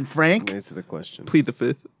question, Frank. Answer the question. plead the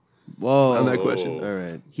fifth Whoa. on that question. All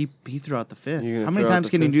right. He threw out the fifth. You're gonna How many throw out times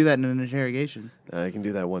the can you fifth? do that in an interrogation? I can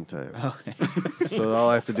do that one time. Okay. So all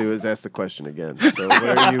I have to do is ask the question again. So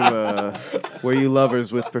were you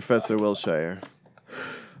lovers with Professor Wilshire?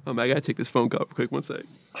 I gotta take this phone call real quick. One sec.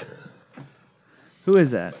 Who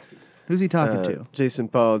is that? Who's he talking to? Jason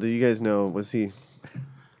Paul, do you guys know, was he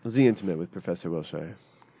intimate with Professor Wilshire?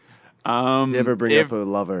 Did you ever bring up a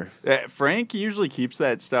lover? Frank usually keeps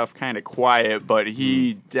that stuff kind of quiet, but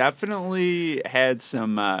he definitely had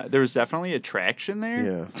some. There was definitely attraction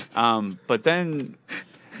there. Yeah. But then,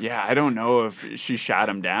 I don't know if she shot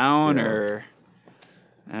him down or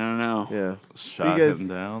I don't know. Yeah. shot You guys- him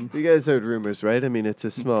down. You guys heard rumors, right? I mean, it's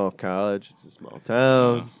a small college. It's a small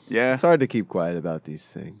town. Yeah, It's hard to keep quiet about these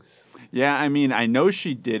things. yeah. I mean, I know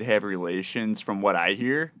she did have relations, from what I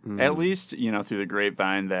hear, at least through the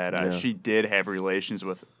grapevine, that she did have relations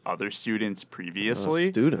with other students previously.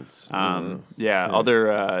 Students.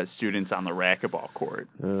 Other students on the racquetball court.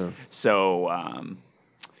 So,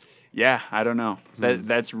 Yeah, I don't know.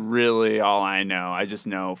 That's really all I know. I just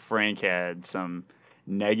know Frank had some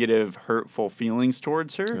negative, hurtful feelings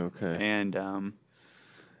towards her. Okay. And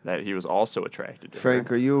that he was also attracted to Frank,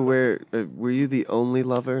 her. are you aware? Were you the only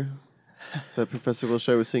lover that Professor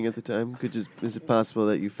Wilshire was seeing at the time? Is it possible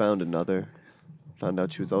that you found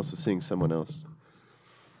out she was also seeing someone else?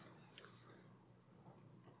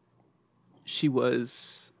 She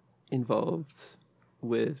was involved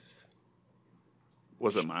with.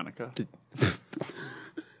 Was it Monica? Did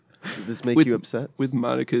this make you upset? With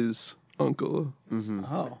Monica's uncle,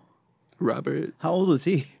 Oh, Robert. how old was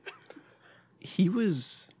he? He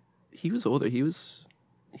was older. He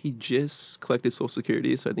just collected Social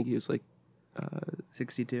Security, so I think he was like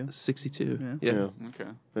 62. 62. Yeah. Yeah. Okay.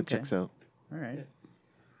 That checks out. All right.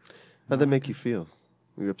 How'd that make you feel?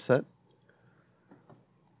 Were you upset?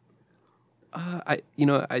 I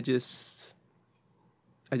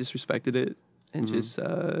just respected it and just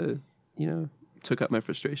took out my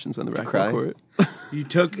frustrations on the cry? racquetball court. You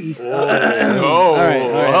took. Oh. All right.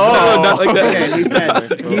 No, not like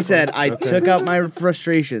that. Okay, he said, I took out my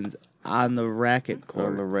frustrations on the racket court.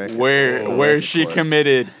 On the racket. Where she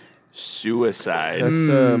committed suicide. That's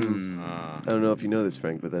I don't know if you know this,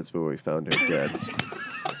 Frank, but that's where we found her dead.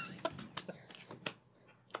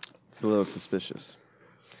 It's a little suspicious.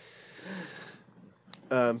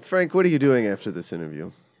 Frank, what are you doing after this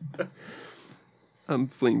interview? I'm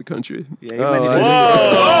fleeing the country.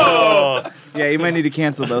 Yeah, you might need to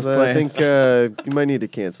cancel those But I plans. think you might need to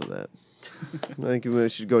cancel that. I think you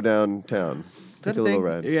should go downtown. Is that Take a little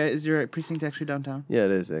ride. Yeah, is your precinct actually downtown? Yeah,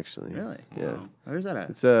 it is actually. Really? Yeah. Where's that at?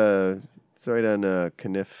 It's right on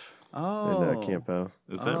Kniff Oh. and Campo.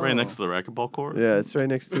 Is that right next to the racquetball court? Yeah, it's right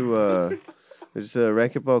next to there's a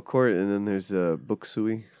racquetball court and then there's a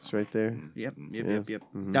Buksui. It's right there. Yep. Yeah.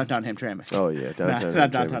 Mm-hmm. Downtown Hamtramck. Oh yeah, downtown. Not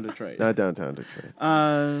Hamtramck. downtown Detroit. Not downtown Detroit.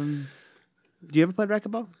 Do you ever play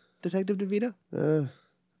racquetball, Detective Devito?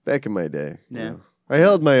 Back in my day. you Yeah. know. I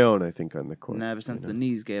held my own, I think, on the court. No, ever since the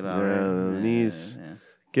knees gave out. Yeah, right? the knees. Yeah.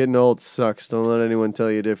 Getting old sucks. Don't let anyone tell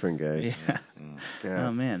you different, guys. Yeah. Yeah.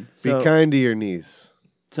 Oh man. Be So, kind to your knees.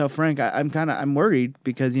 so Frank, I'm worried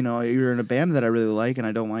because you're in a band that I really like, and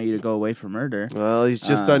I don't want you to go away for murder. Well, he's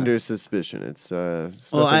just under suspicion. It's Well,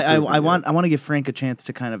 nothing I proven want yet. to give Frank a chance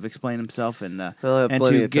to kind of explain himself and He'll have and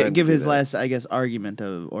plenty to of time give to do his that. last, I guess, argument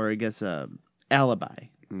alibi.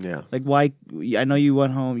 Yeah. Like why? I know you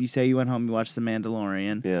went home. You say you went home. You watched The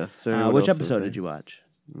Mandalorian. Yeah. Is there anyone Which else episode there? did you watch?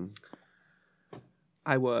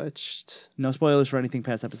 I watched. No spoilers for anything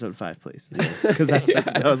past episode 5, please, because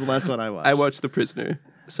that was the last one I watched. I watched The Prisoner,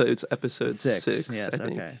 so it's episode 6. Yes. I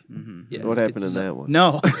think. Okay. Mm-hmm. Yeah, What happened in it's- that one?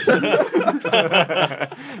 No.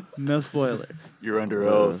 No spoilers. You're under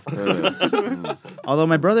oath. Although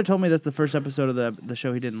my brother told me that's the first episode of the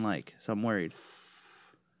show he didn't like, so I'm worried.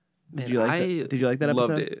 Man, Did you like that episode?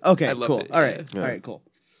 loved it. Okay, I loved cool. it, All right, yeah. all right, cool.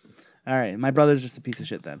 All right, my brother's just a piece of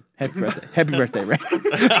shit then. Happy birthday, happy birthday, Ray.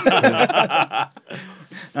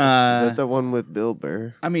 Is that the one with Bill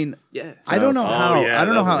Burr? I mean, Yeah. I don't know how. yeah, I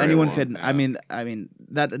don't know that's a how great anyone one, could. yeah. I mean,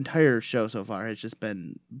 that entire show so far has just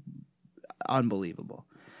been unbelievable.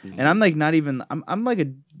 And I'm like not even. I'm like a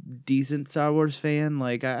decent Star Wars fan.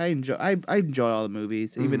 Like I enjoy. I enjoy all the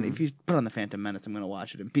movies. Even if you put on the Phantom Menace, I'm gonna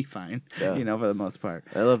watch it and be fine. Yeah. For the most part.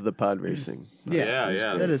 I love the pod racing. Yeah,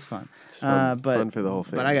 Yeah. that is fun. It's fun, But fun for the whole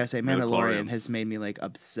But I family. gotta say, Mandalorian Midichlorians. has made me like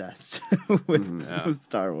obsessed with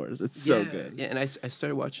Star Wars. It's so good. Yeah, and I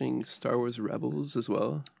started watching Star Wars Rebels as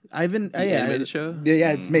well. I've been animated show?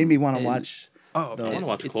 Yeah, it's made me want to And- watch. Oh, Those- I want to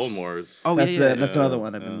watch it's- Clone Wars. Oh, That's yeah. that's another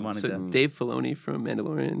one I've been Yeah. wanting So to. Dave Filoni from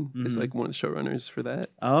Mandalorian is like one of the showrunners for that.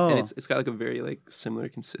 Oh. and it's got like a very like similar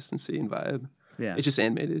consistency and vibe. Yeah, It's just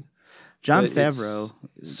animated. John but it's Favreau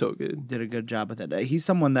so good. did a good job with it. He's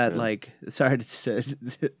someone that like sorry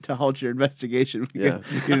to halt your investigation. Yeah.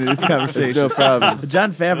 into this conversation. It's no problem. But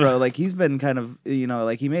John Favreau, like he's been kind of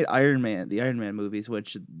like he made the Iron Man movies,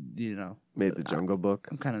 which Made the Jungle Book.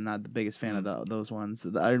 I'm kind of not the biggest fan of those ones.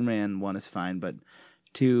 The Iron Man one is fine, but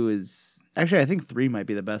 2 is actually I think 3 might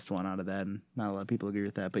be the best one out of that. And not a lot of people agree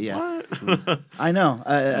with that, but yeah, I know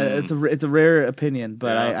it's a rare opinion,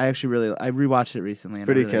 but Yeah. I actually I rewatched it recently and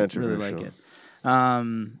pretty I really like it.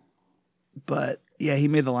 But yeah, he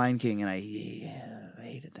made The Lion King, and I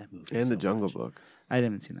hated that movie. And so the Jungle much. Book. I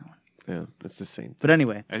haven't seen that one, Yeah, it's the same. but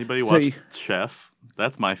anyway, Anybody So watch you- Chef?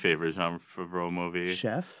 That's my favorite Jean Favreau movie.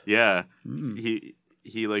 Chef. Yeah, Mm.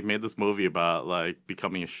 he like made this movie about like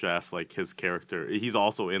becoming a chef. Like his character, he's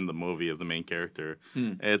also in the movie as the main character.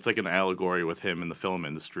 And it's like an allegory with him in the film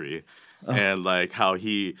industry, and like how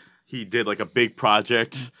he did like a big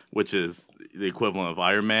project, which is the equivalent of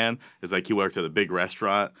Iron Man is like he worked at a big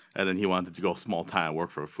restaurant and then he wanted to go small time, work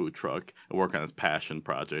for a food truck and work on his passion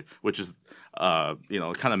project, which is, kind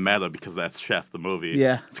of meta because that's Chef, the movie.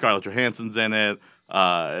 Yeah. Scarlett Johansson's in it.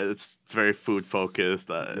 It's very food focused.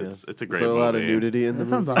 It's a great movie. A lot of nudity in the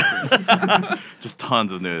That movie. sounds awesome. Just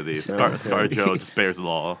tons of nudity. ScarJo just bears it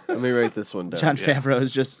all. Let me write this one down. John Favreau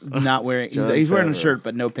is just not wearing. John He's wearing a Favreau. shirt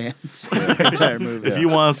but no pants. The entire movie. If you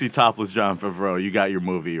want to see topless John Favreau, you got your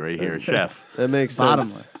movie right here, Chef. That makes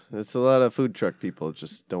Bottomless. sense. It's a lot of food truck people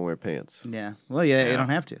just don't wear pants. Yeah. Well, yeah, you don't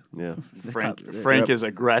have to. Yeah. Frank is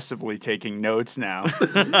aggressively taking notes now.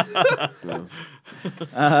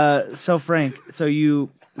 So Frank,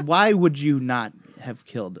 why would you not have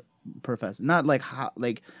killed Professor? Not like how,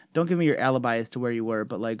 like, don't give me your alibi as to where you were,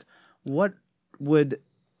 but like, why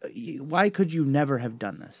could you never have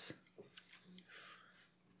done this?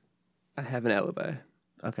 I have an alibi.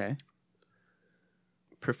 Okay.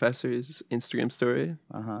 Professor's Instagram story.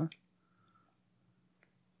 Uh-huh.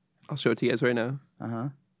 I'll show it to you guys right now. Uh-huh.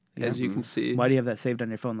 As you can see. Why do you have that saved on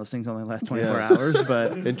your phone? Those things only last 24 hours,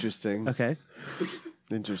 but Interesting. okay.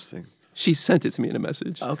 Interesting. She sent it to me in a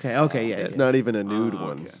message. Okay, yeah. It's not even a nude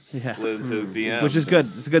one. Yeah. Slid into his DMs. Which is good.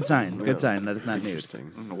 It's a good sign. Good sign that it's not news.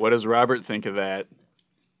 Interesting. What does Robert think of that?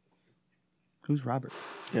 Who's Robert?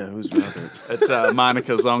 Yeah, who's Robert? It's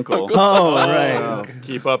Monica's uncle. Oh, right.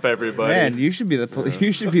 Keep up, everybody. Man, you should be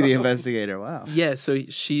you should be the investigator. Wow. Yeah, so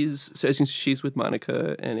as you can see, she's with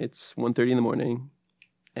Monica, and it's 1:30 in the morning,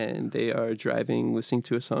 and they are driving, listening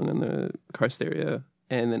to a song on the car stereo,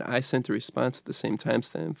 and then I sent a response at the same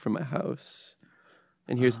timestamp from my house,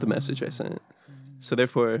 and here's the message I sent. So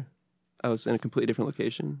therefore, I was in a completely different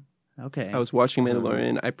location. Okay. I was watching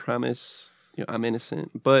Mandalorian. I promise, I'm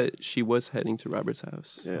innocent, but she was heading to Robert's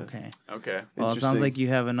house. Yeah. Okay. Okay. Well, it sounds like you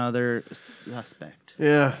have another suspect.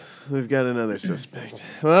 Yeah, we've got another suspect.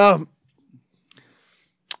 Well,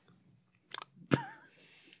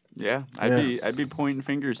 Yeah, I'd be pointing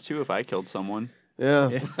fingers too if I killed someone. yeah.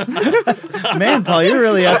 Man, Paul, you're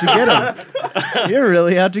really out to get him. You're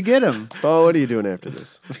really out to get him. Paul, what are you doing after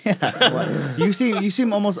this? Yeah. You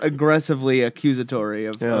seem almost aggressively accusatory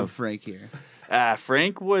of Frank here.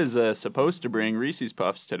 Frank was supposed to bring Reese's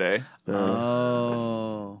Puffs today.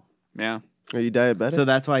 Oh. Yeah. Are you diabetic? So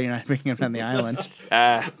that's why you're not bringing him on the island.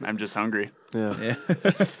 I'm just hungry. yeah.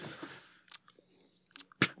 Yeah.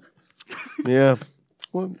 Yeah.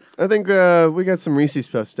 Well, I think we got some Reese's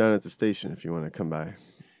Puffs down at the station if you want to come by.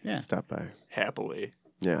 Yeah. Stop by. Happily.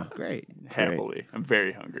 Yeah. Great. Happily. I'm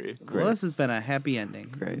very hungry. Well, this has been a happy ending.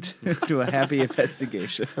 Great. To a happy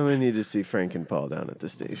investigation. I'm going to need to see Frank and Paul down at the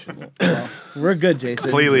station. Well, we're good, Jason.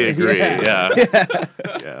 Completely agree. Yeah.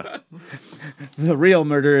 Yeah. The real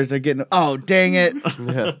murderers are getting. Oh, dang it.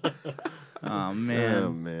 Yeah. Oh, man.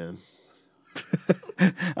 Oh, man.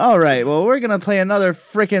 All right. Well, we're going to play another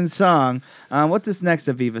frickin' song. What's this next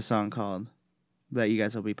AVIVA song called that you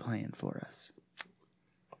guys will be playing for us?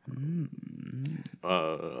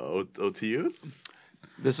 OTU?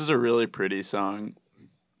 This is a really pretty song.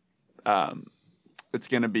 It's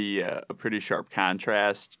going to be a pretty sharp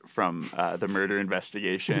contrast from the murder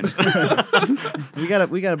investigation. We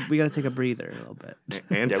gotta take a breather a little bit.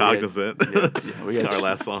 And Yeah, Cognizant. we got Our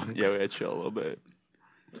last song. Yeah, we had to chill a little bit.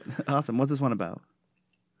 Awesome. What's this one about?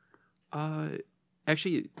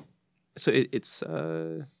 Actually, so it's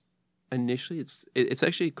initially it's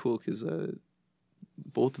actually cool because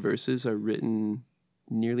both verses are written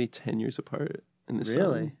nearly 10 years apart in the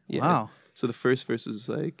Really? song. Yeah. Wow. So the first verse is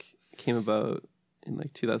came about in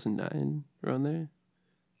 2009 around there,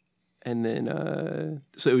 and then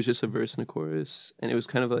so it was just a verse and a chorus, and it was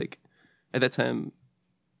kind of like at that time,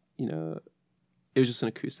 it was just an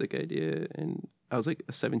acoustic idea, and I was like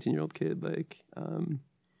a 17-year-old kid, and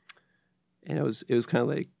it was kind of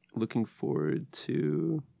like looking forward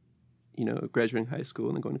to, graduating high school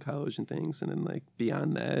and then going to college and things, and then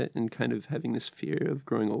beyond that, and kind of having this fear of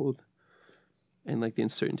growing old, and the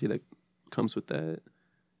uncertainty that comes with that,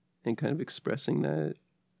 and kind of expressing that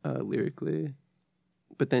lyrically.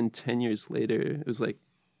 But then 10 years later, it was like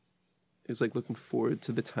looking forward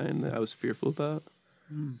to the time that I was fearful about.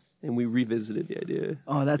 And we revisited the idea.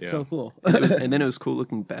 Oh, that's so cool. And then it was cool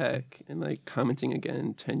looking back and commenting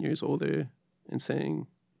again 10 years older and saying,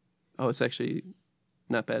 oh, it's actually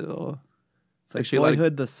not bad at all. It's like actually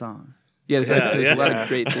Boyhood, the song. Yeah, there's a lot of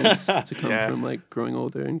great things to come from growing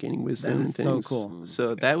older and gaining wisdom That and is things. so cool.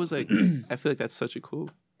 So that was I feel like that's such a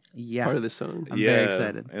cool part of the song. I'm very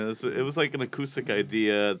excited. And it was like an acoustic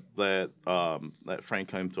idea that that Frank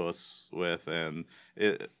came to us with, and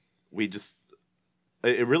it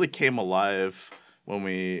really came alive when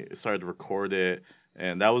we started to record it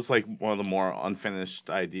and that was like one of the more unfinished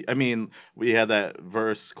ideas. I mean, we had that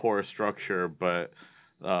verse chorus structure, but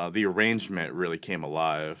the arrangement really came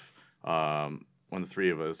alive when the three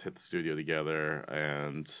of us hit the studio together,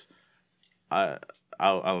 and I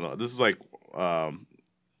don't know. This is like one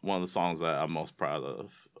of the songs that I'm most proud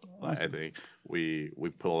of. Awesome. I think we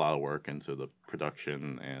put a lot of work into the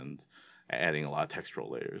production and adding a lot of textural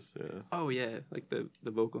layers. Yeah. Oh yeah, like the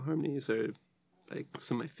vocal harmonies are like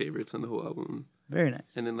some of my favorites on the whole album. Very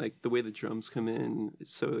nice. And then like the way the drums come in,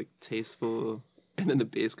 it's so like tasteful. And then the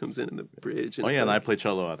bass comes in the bridge. And and I play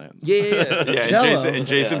cello on it. Yeah. And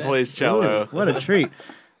Jason plays cello. Ooh, what a treat.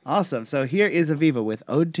 Awesome. So here is AVIVA with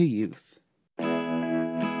Ode to Youth.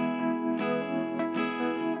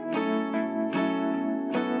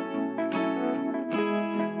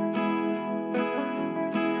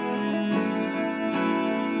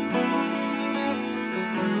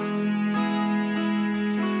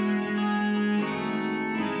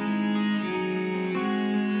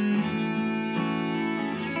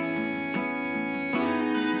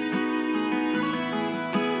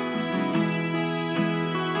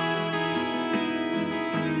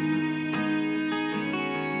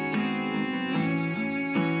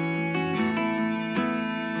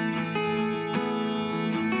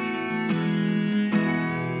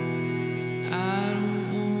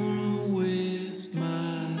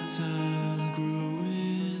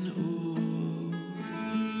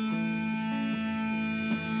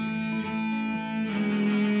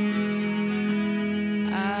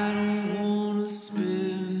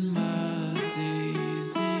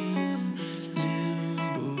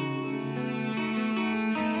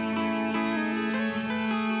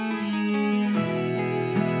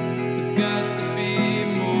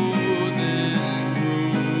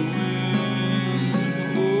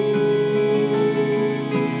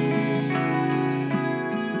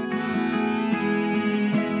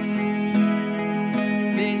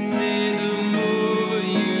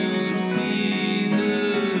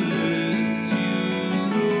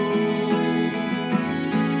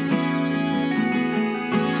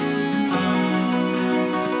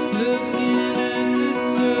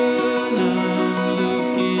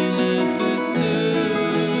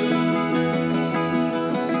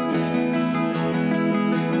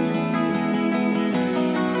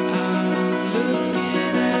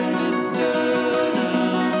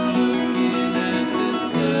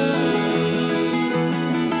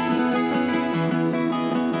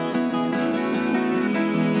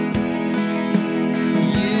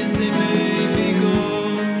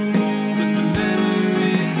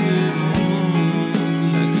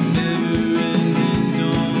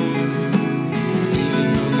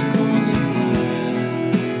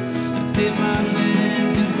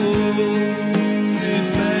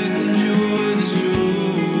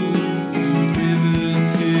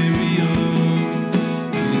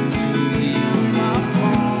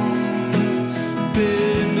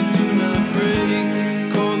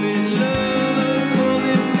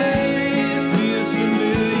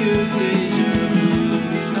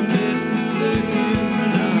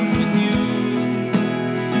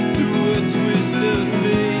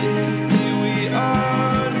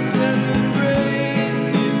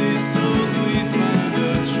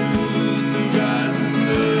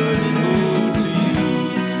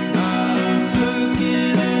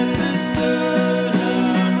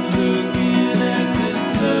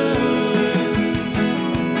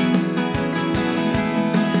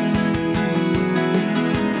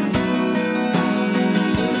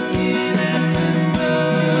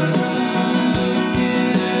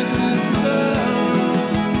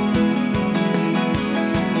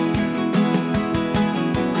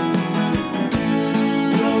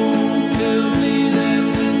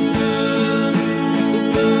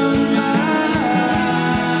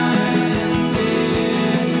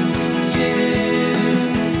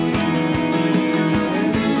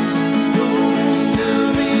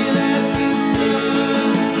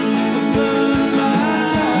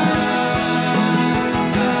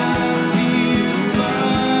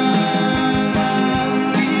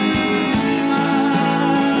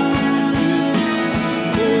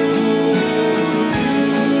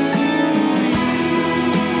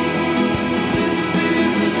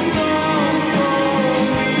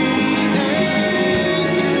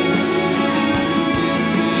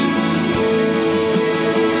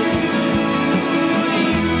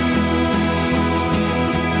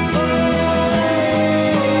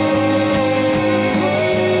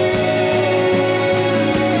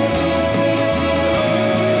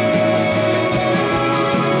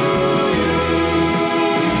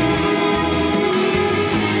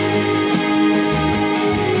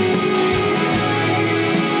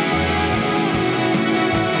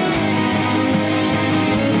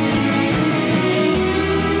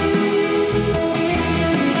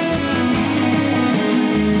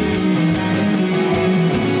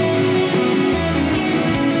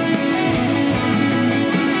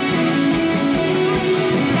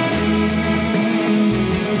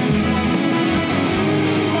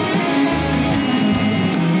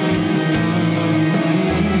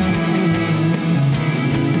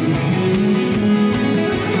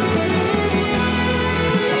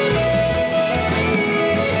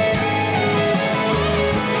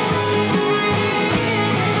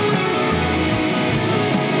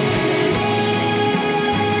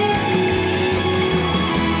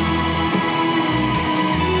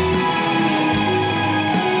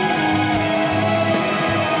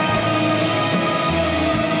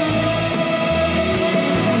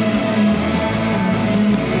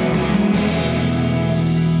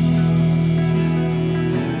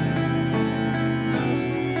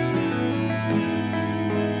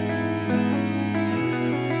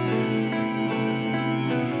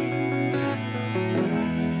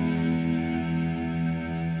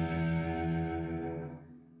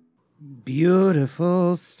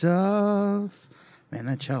 Beautiful stuff. Man,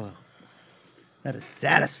 that cello. That is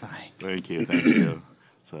satisfying. Thank you.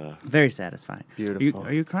 It's very satisfying. Beautiful.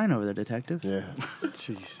 Are you crying over there, detective? Yeah.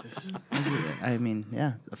 Jesus. I mean,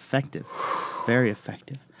 yeah, it's effective. Very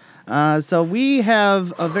effective. So we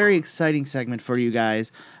have a very exciting segment for you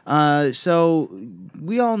guys. So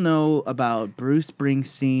we all know about Bruce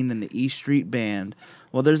Springsteen and the E Street Band.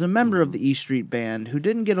 Well, there's a member of the E Street Band who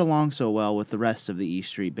didn't get along so well with the rest of the E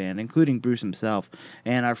Street Band, including Bruce himself.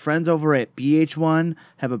 And our friends over at BH1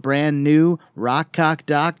 have a brand new Rock Cock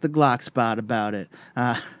Doc the Glock spot about it.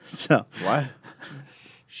 So What?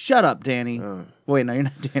 Shut up, Danny. Oh. Wait, no, you're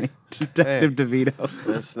not Danny. Detective DeVito.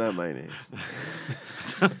 That's not my name.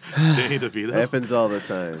 Danny DeVito. Happens all the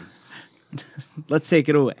time. Let's take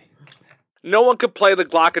it away. No one could play the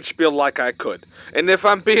glockenspiel like I could. And if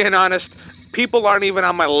I'm being honest, people aren't even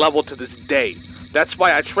on my level to this day. That's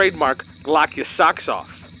why I trademark Glock your socks off.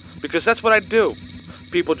 Because that's what I do.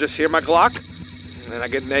 People just hear my Glock, and then I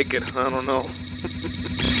get naked. I don't know.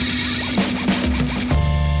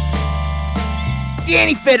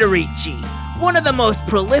 Danny Federici, one of the most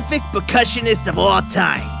prolific percussionists of all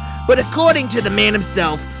time. But according to the man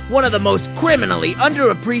himself, one of the most criminally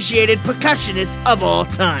underappreciated percussionists of all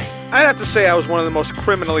time. I'd have to say I was one of the most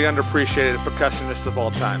criminally underappreciated percussionists of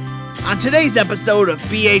all time. On today's episode of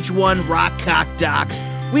BH1 Rock Cock Docs,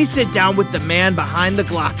 we sit down with the man behind the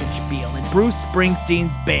glockenspiel in Bruce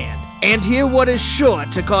Springsteen's band and hear what is sure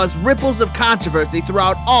to cause ripples of controversy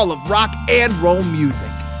throughout all of rock and roll music.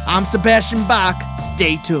 I'm Sebastian Bach.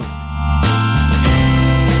 Stay tuned.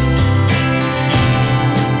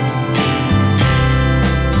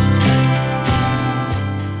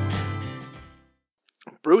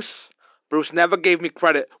 Bruce never gave me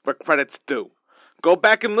credit where credit's due. Go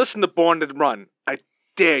back and listen to Born to Run. I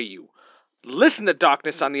dare you. Listen to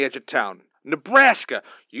Darkness on the Edge of Town. Nebraska.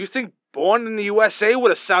 You think Born in the USA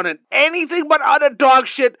would have sounded anything but utter dog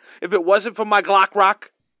shit if it wasn't for my Glock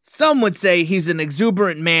Rock? Some would say he's an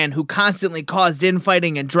exuberant man who constantly caused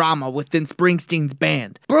infighting and drama within Springsteen's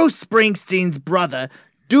band. Bruce Springsteen's brother,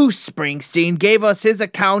 Deuce Springsteen, gave us his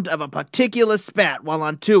account of a particular spat while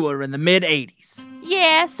on tour in the mid-'80s.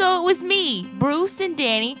 Yeah, so it was me, Bruce and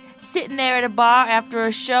Danny, sitting there at a bar after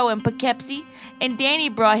a show in Poughkeepsie, and Danny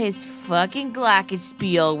brought his fucking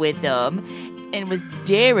glockenspiel with him and was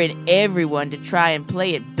daring everyone to try and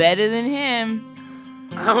play it better than him.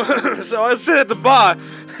 So I sit at the bar,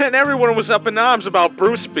 and everyone was up in arms about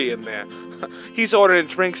Bruce being there. He's ordering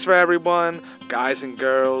drinks for everyone, guys and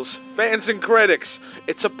girls, fans and critics.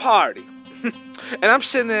 It's a party. And I'm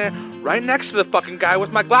sitting there right next to the fucking guy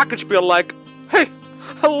with my glockenspiel like, hey,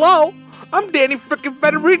 hello, I'm Danny frickin'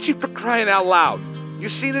 Federici for crying out loud. You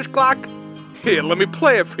see this Glock? Here, let me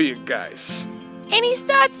play it for you guys. And he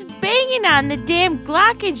starts banging on the damn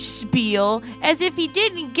glockenspiel as if he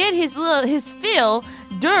didn't get his fill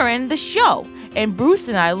during the show. And Bruce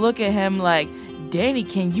and I look at him like, Danny,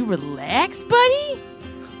 can you relax, buddy?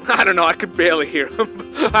 I don't know, I could barely hear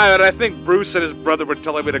him. I think Bruce and his brother were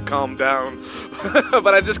telling me to calm down.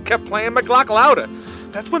 But I just kept playing my Glock louder.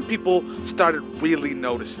 That's when people started really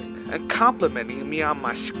noticing and complimenting me on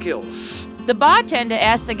my skills. The bartender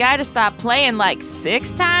asked the guy to stop playing like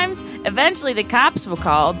 6 times. Eventually the cops were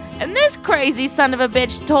called, and this crazy son of a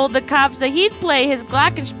bitch told the cops that he'd play his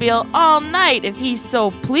glockenspiel all night if he's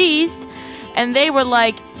so pleased. And they were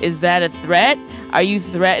like, is that a threat? Are you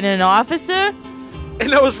threatening an officer?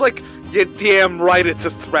 And I was like, you're damn right it's a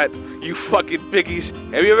threat, you fucking piggies.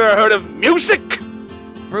 Have you ever heard of music?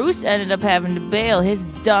 Bruce ended up having to bail his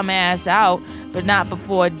dumb ass out, but not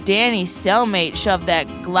before Danny's cellmate shoved that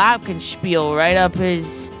glockenspiel right up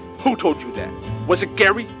his... Who told you that? Was it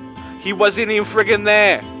Gary? He wasn't even friggin'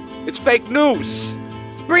 there. It's fake news.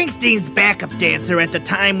 Springsteen's backup dancer at the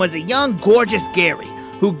time was a young, gorgeous Gary,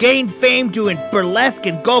 who gained fame doing burlesque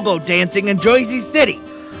and go-go dancing in Jersey City.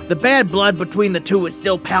 The bad blood between the two is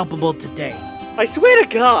still palpable today. I swear to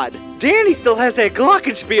God, Danny still has that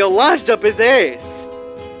glockenspiel lodged up his ass.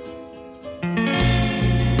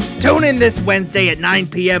 Tune in this Wednesday at 9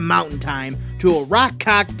 p.m. Mountain Time to a Rock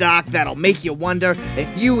Cock Doc that'll make you wonder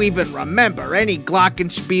if you even remember any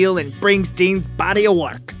glockenspiel in Springsteen's body of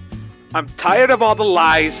work. I'm tired of all the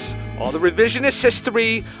lies, all the revisionist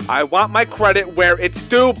history. I want my credit where it's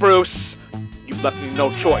due, Bruce. You left me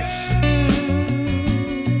no choice.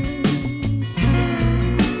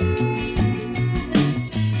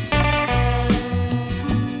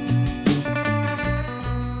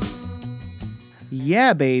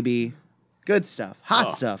 Yeah, baby. Good stuff. Hot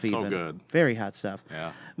Oh, stuff, so even. good. Very hot stuff.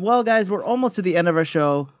 Yeah. Well, guys, we're almost to the end of our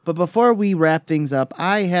show, but before we wrap things up,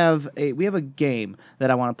 we have a game that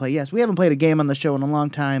I want to play. Yes, we haven't played a game on the show in a long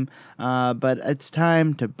time, but it's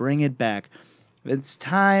time to bring it back. It's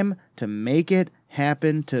time to make it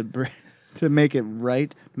happen, to make it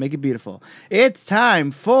right, to make it beautiful. It's time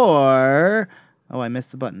for... Oh, I missed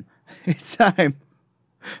the button. It's time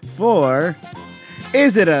for...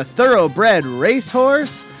 Is it a thoroughbred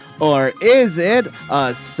racehorse? Or is it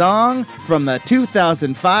a song from the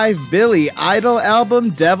 2005 Billy Idol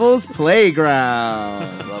album Devil's Playground?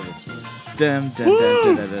 I love this one. Dun, dun, dun,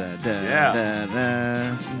 dun, dun, dun, dun, Yeah. dun,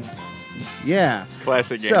 dun. Yeah.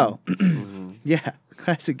 Classic game. So, yeah,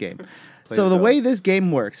 classic game. So the way this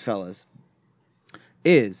game works, fellas,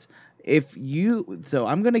 is so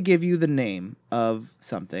I'm going to give you the name of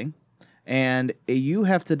something, and you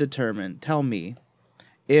have to tell me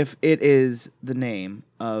if it is the name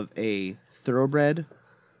of a thoroughbred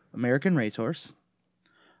American racehorse,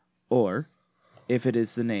 or if it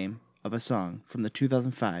is the name of a song from the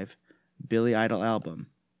 2005 Billy Idol album,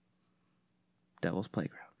 Devil's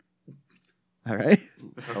Playground. All right?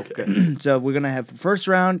 Okay. So we're going to have first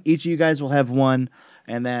round. Each of you guys will have one,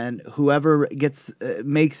 and then whoever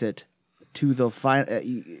makes it to the final.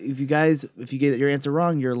 If you get your answer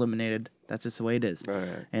wrong, you're eliminated. That's just the way it is. All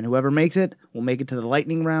right. And whoever makes it will make it to the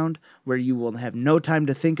lightning round, where you will have no time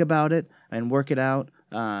to think about it and work it out.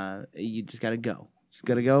 You just got to go. Just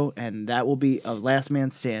got to go, and that will be a last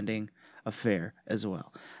man standing affair as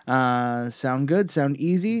well. Sound good? Sound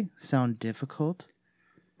easy? Sound difficult?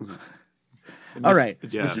 All right.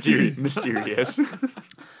 It's Yeah. mysterious.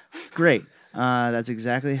 It's great. That's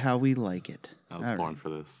exactly how we like it. I was All born for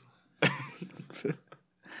this.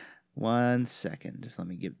 1 second. Just let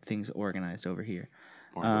me get things organized over here.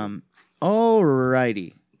 Born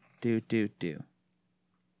Alrighty. Do.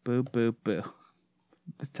 Boo, boo, boo.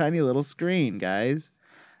 This tiny little screen, guys.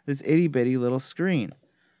 This itty bitty little screen.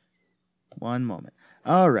 1 moment.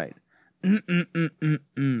 All right.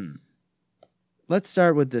 Let's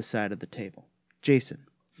start with this side of the table. Jason,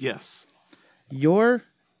 Yes. your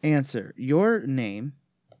answer, your name,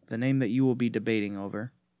 the name that you will be debating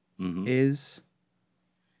over, Mm-hmm. is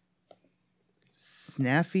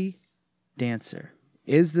Snaffy Dancer.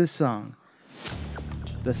 Is this song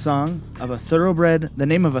the song of a thoroughbred, the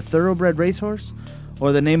name of a thoroughbred racehorse,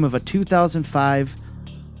 or the name of a 2005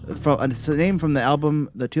 it's a name from the album,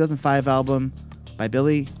 the 2005 album by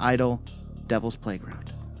Billy Idol, Devil's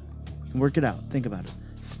Playground? You can work it out. Think about it.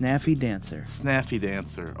 Snaffy Dancer. Snaffy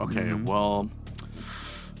Dancer. Okay, Mm-hmm. well,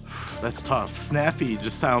 that's tough. Snaffy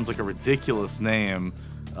just sounds like a ridiculous name.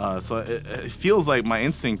 So it feels like my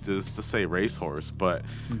instinct is to say racehorse, but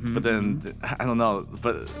then I don't know.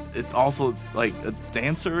 But it's also like a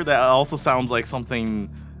dancer that also sounds like something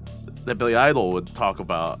that Billy Idol would talk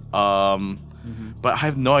about. But I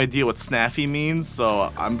have no idea what snaffy means,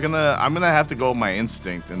 so I'm gonna have to go with my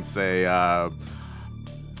instinct and say,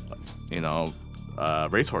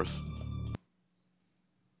 racehorse.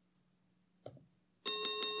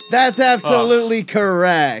 That's absolutely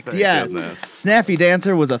correct. Thank Yes. goodness. Snaffy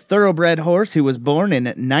Dancer was a thoroughbred horse who was born in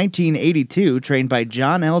 1982, trained by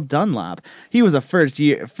John L. Dunlop. He was the first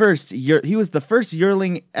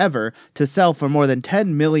yearling ever to sell for more than $10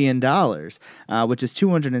 million, which is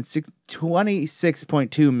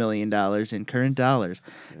 $26.2 million in current dollars.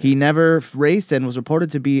 He never raced and was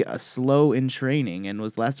reported to be slow in training, and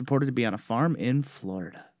was last reported to be on a farm in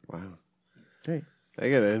Florida. Wow. Great. I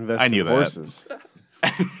gotta invest I in knew that. horses.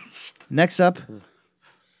 Next up,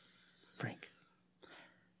 Frank.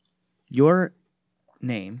 Your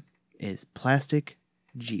name is Plastic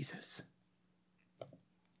Jesus.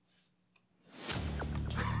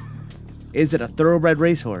 Is it a thoroughbred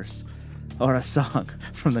racehorse or a song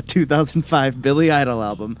from the 2005 Billy Idol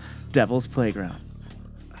album, Devil's Playground?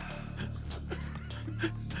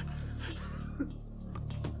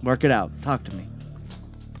 Work it out. Talk to me.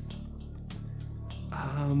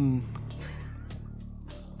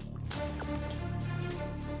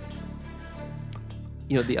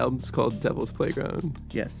 The album's called Devil's Playground,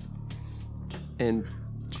 Yes. and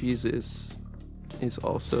Jesus is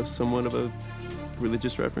also somewhat of a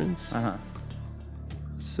religious reference. Uh-huh.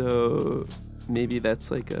 So maybe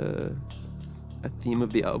that's like a theme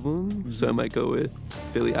of the album. So I might go with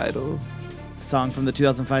Billy Idol. Song from the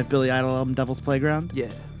 2005 Billy Idol album, Devil's Playground?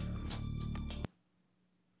 Yeah.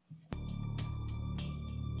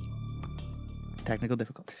 Technical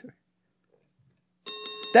difficulties.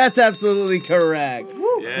 That's absolutely correct.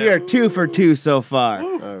 We are 2 for 2 so far.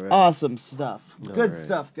 All right. Awesome stuff. Good right.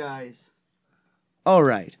 stuff, guys. All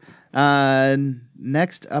right.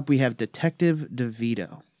 Next up, we have Detective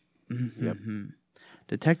Devito. Yep.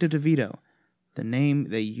 Detective Devito, the name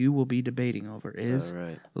that you will be debating over is All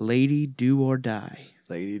right. Lady Do or Die.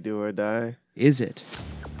 Lady Do or Die. Is it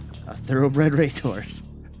a thoroughbred racehorse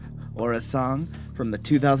or a song from the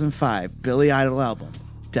 2005 Billy Idol album,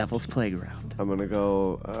 Devil's Playground? I'm going to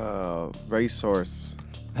go racehorse.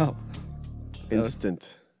 Oh.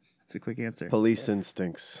 Instant. That's a quick answer. Police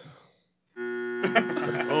instincts.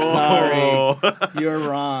 Sorry, you're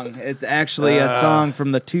wrong. It's actually a song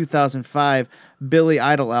from the 2005 Billy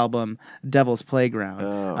Idol album, Devil's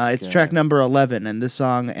Playground. It's track number 11, and this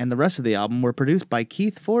song and the rest of the album were produced by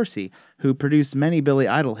Keith Forsey, who produced many Billy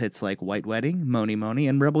Idol hits like White Wedding, Mony Mony,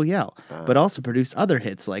 and Rebel Yell, but also produced other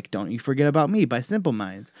hits like Don't You Forget About Me by Simple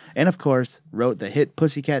Minds, and of course, wrote the hit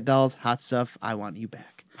Pussycat Dolls, Hot Stuff, I Want You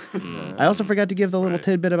Back. I also forgot to give the little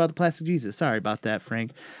tidbit about the Plastic Jesus. Sorry about that,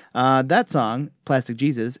 Frank. That song, Plastic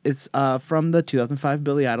Jesus, is from the 2005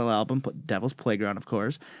 Billy Idol album, Devil's Playground, of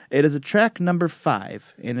course. It is a track number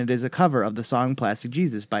 5, and it is a cover of the song Plastic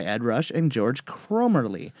Jesus by Ed Rush and George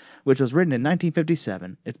Cromerly, which was written in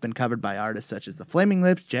 1957. It's been covered by artists such as The Flaming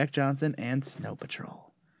Lips, Jack Johnson, and Snow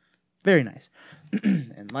Patrol. Very nice.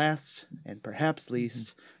 And last, and perhaps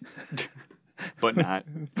least... But not.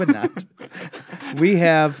 We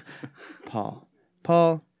have Paul.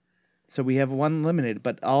 So we have one eliminated,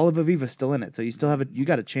 but all of Aviva's still in it. So you still have you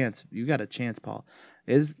got a chance. You got a chance, Paul.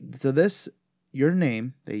 Your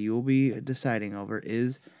name that you will be deciding over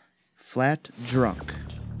is Flat Drunk.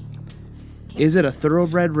 Is it a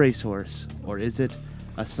thoroughbred racehorse or is it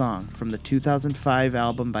a song from the 2005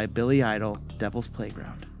 album by Billy Idol, Devil's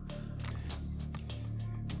Playground?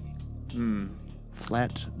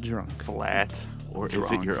 Flat Drunk. Flat. Or drunk.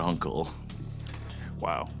 is it your uncle?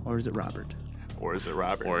 Wow. Or is it Robert?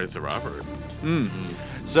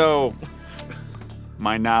 So,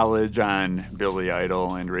 my knowledge on Billy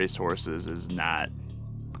Idol and racehorses is not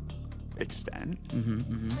extent.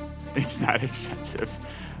 It's not extensive.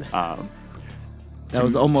 That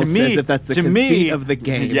was almost as if that's the conceit of the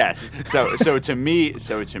game. Yes. So to me, if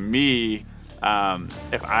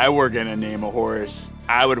I were gonna name a horse,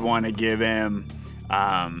 I would want to give him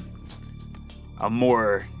a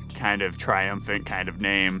more kind of triumphant kind of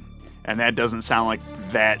name, and that doesn't sound like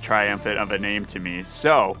that triumphant of a name to me.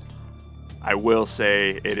 So I will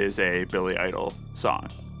say it is a Billy Idol song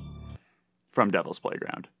from Devil's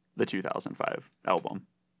Playground, the 2005 album.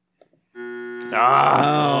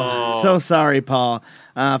 So sorry, Paul.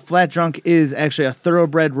 Flat Drunk is actually a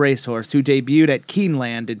thoroughbred racehorse who debuted at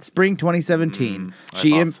Keeneland in spring 2017.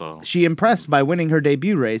 She impressed by winning her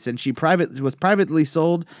debut race, and she was privately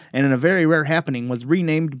sold, and in a very rare happening, was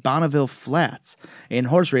renamed Bonneville Flats. In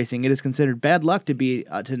horse racing, it is considered bad luck to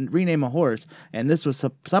rename a horse, and this was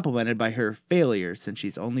supplemented by her failures, since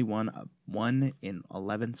she's only won 1 in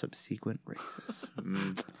 11 subsequent races.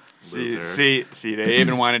 See, they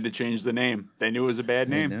even wanted to change the name. They knew it was a bad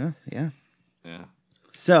name. Yeah.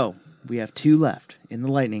 So we have 2 left in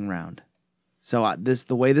the lightning round. So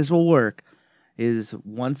the way this will work is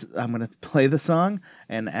once I'm going to play the song,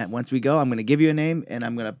 and once we go, I'm going to give you a name, and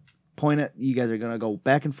I'm going to point it. You guys are going to go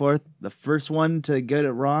back and forth. The first one to get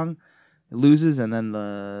it wrong loses, and then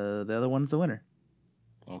the other one's the winner.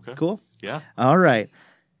 Okay. Cool? Yeah. All right.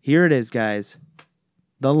 Here it is, guys.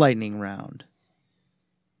 The lightning round.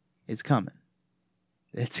 It's coming.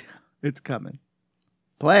 It's coming.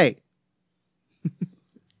 Play.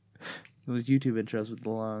 Those YouTube intros with the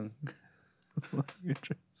long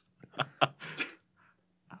intros.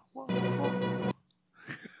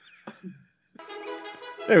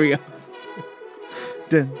 There we go.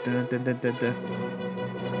 Dun, dun, dun, dun, dun, dun.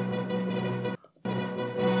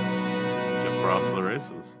 Guess we're off to the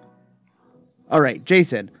races. All right,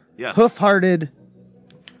 Jason. Yes. Hoof-hearted.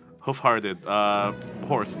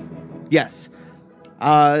 Horse. Yes.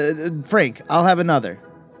 Frank, I'll have another.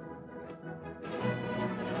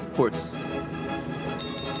 Horse.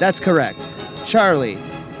 That's correct. Charlie.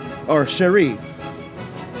 Or Cherie.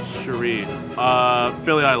 Billy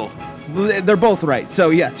Idol. They're both right, so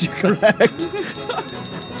yes, you're correct.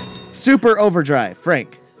 Super Overdrive.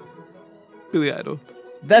 Frank. Billy Idol.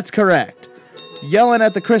 That's correct. Yelling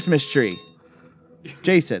at the Christmas Tree.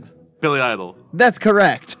 Jason. Billy Idol. That's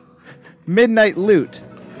correct. Midnight Loot.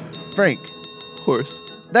 Frank. Horse.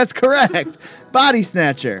 That's correct. Body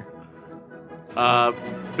Snatcher.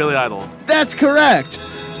 Billy Idol. That's correct.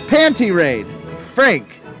 Panty Raid. Frank.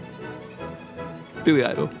 Billy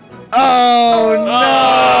Idol. Oh,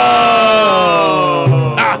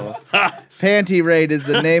 no! Panty Raid is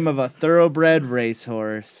the name of a thoroughbred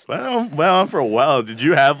racehorse. Well, for a while. Did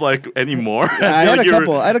you have like any more? I had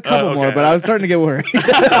a couple more, but I was starting to get worried.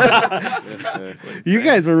 You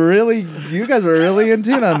guys were really in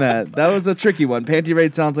tune on that. That was a tricky one. Panty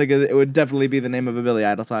Raid sounds like it would definitely be the name of a Billy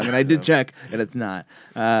Idol song, and I did check, and it's not.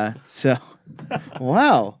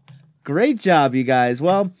 Wow. Great job, you guys.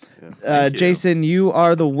 Well, Jason, you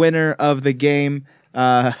are the winner of the game.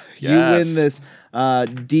 You win this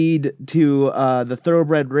deed to the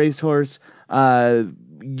thoroughbred racehorse,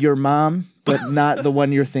 your mom, but not the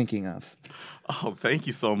one you're thinking of. Oh, thank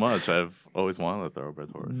you so much. I've always wanted a thoroughbred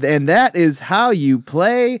horse. And that is how you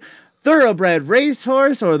play Thoroughbred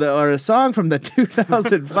Racehorse, or a song from the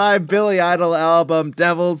 2005 Billy Idol album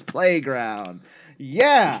Devil's Playground.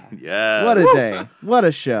 Yeah. Yeah. What a day. What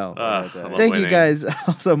a show. Thank you guys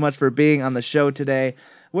all so much for being on the show today.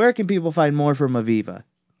 Where can people find more from AVIVA?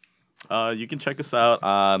 You can check us out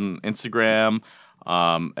on Instagram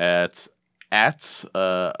at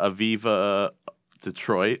AVIVA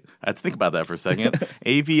Detroit. I had to think about that for a second.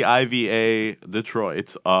 AVIVA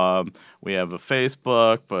Detroit. We have a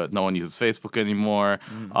Facebook, but no one uses Facebook anymore.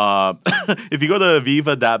 If you go to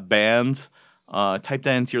aviva.band, type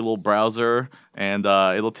that into your little browser, and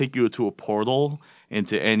it'll take you to a portal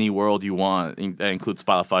into any world you want. That includes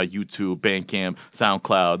Spotify, YouTube, Bandcamp,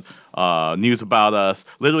 SoundCloud, news about us.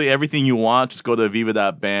 Literally everything you want, just go to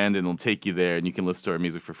aviva.band, and it'll take you there, and you can listen to our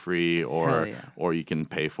music for free, or you can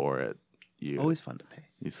pay for it. Always fun to pay.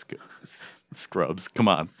 You scrubs. Come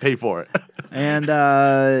on, pay for it. And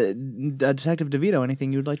Detective Devito,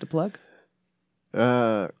 anything you'd like to plug?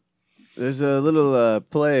 There's a little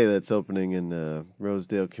play that's opening in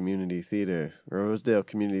Rosedale Community Theater, Rosedale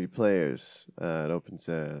Community Players. It opens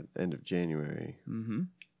end of January. Mm-hmm.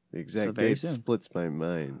 The exact date splits my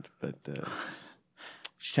mind, but you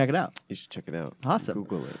should check it out. You should check it out. Awesome.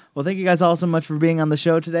 Google it. Well, thank you guys all so much for being on the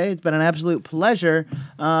show today. It's been an absolute pleasure.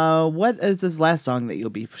 What is this last song that you'll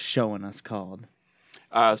be showing us called?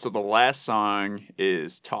 So the last song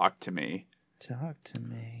is "Talk to Me." Talk to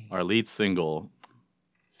me. Our lead single.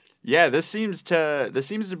 Yeah, this seems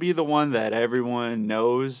to be the one that everyone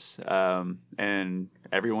knows, and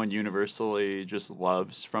everyone universally just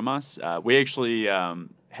loves from us. We actually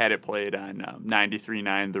had it played on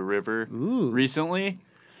 93.9 The River recently.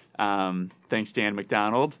 Thanks, Dan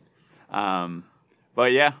McDonald.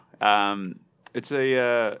 But yeah, it's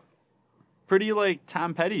a pretty like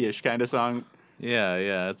Tom Petty-ish kind of song.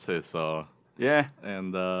 Yeah, I'd say so. Yeah,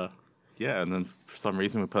 and then for some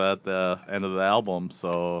reason we put it at the end of the album,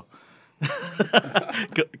 so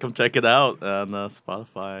come check it out on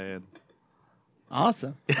Spotify.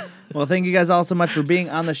 Awesome. Well, thank you guys all so much for being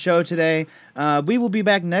on the show today. We will be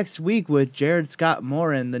back next week with Jared Scott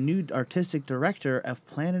Morin, the new artistic director of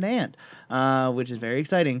Planet Ant, which is very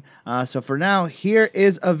exciting. So for now, here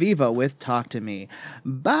is AVIVA with Talk to Me.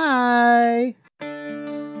 Bye.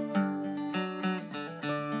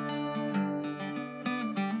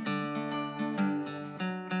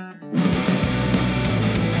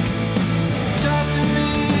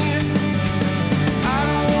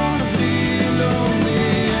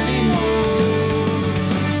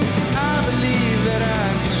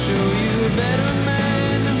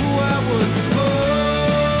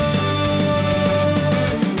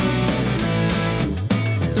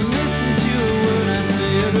 Listen to what I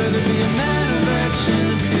say, I'd rather be a man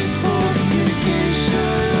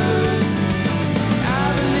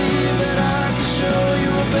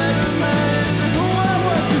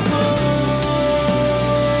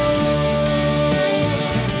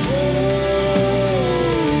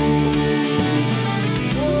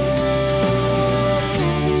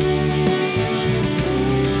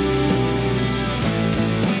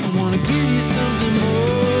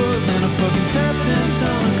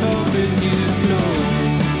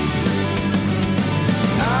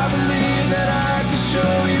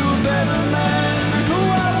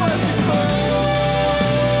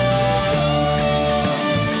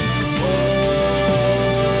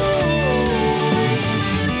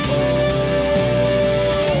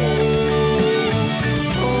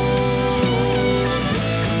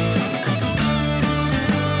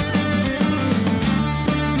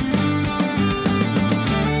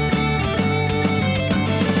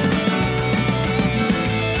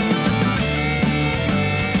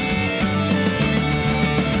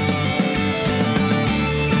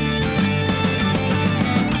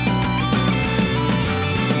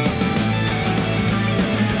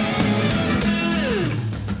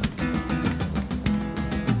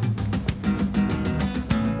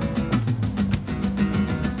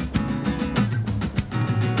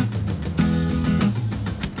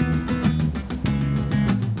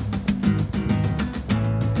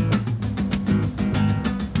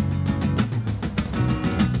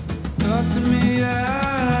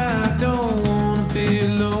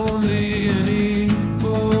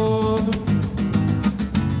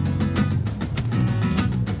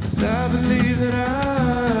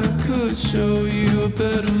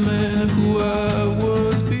better man than who I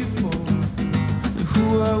was before.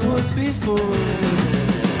 Who I was before.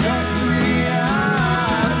 Talk to me, I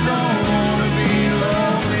don't wanna be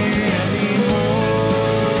lonely anymore.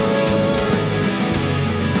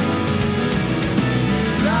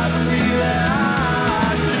 'Cause I believe that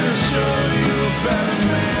I just showed you a better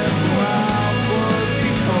man than who I was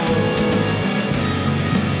before.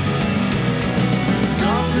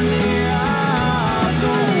 Talk to me, I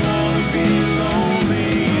don't wanna be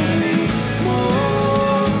lonely anymore.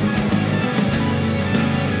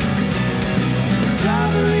 'Cause I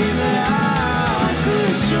believe that I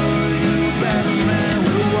could show you a better man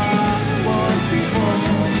who I was before.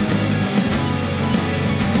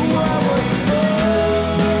 Who I was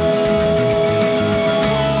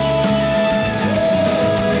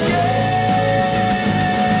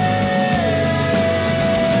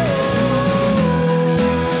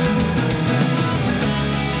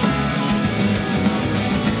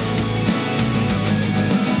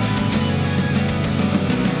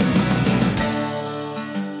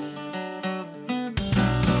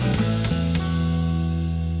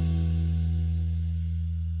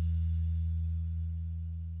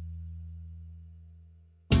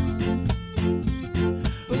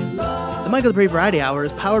The Michael Dupree Variety Hour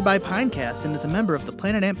is powered by Pinecast and is a member of the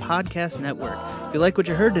Planet Ant Podcast Network. If you like what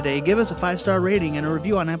you heard today, give us a 5-star rating and a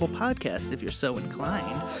review on Apple Podcasts if you're so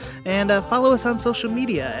inclined. And follow us on social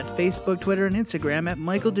media at Facebook, Twitter, and Instagram at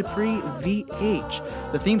Michael Dupree VH.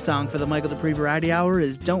 The theme song for the Michael Dupree Variety Hour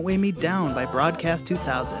is Don't Weigh Me Down by Broadcast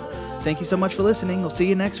 2000. Thank you so much for listening. We'll see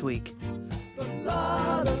you next week.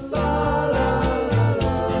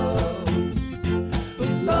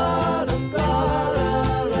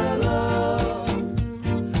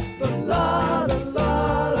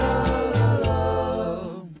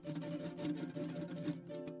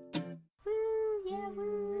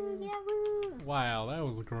 Wow, that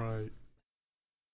was great.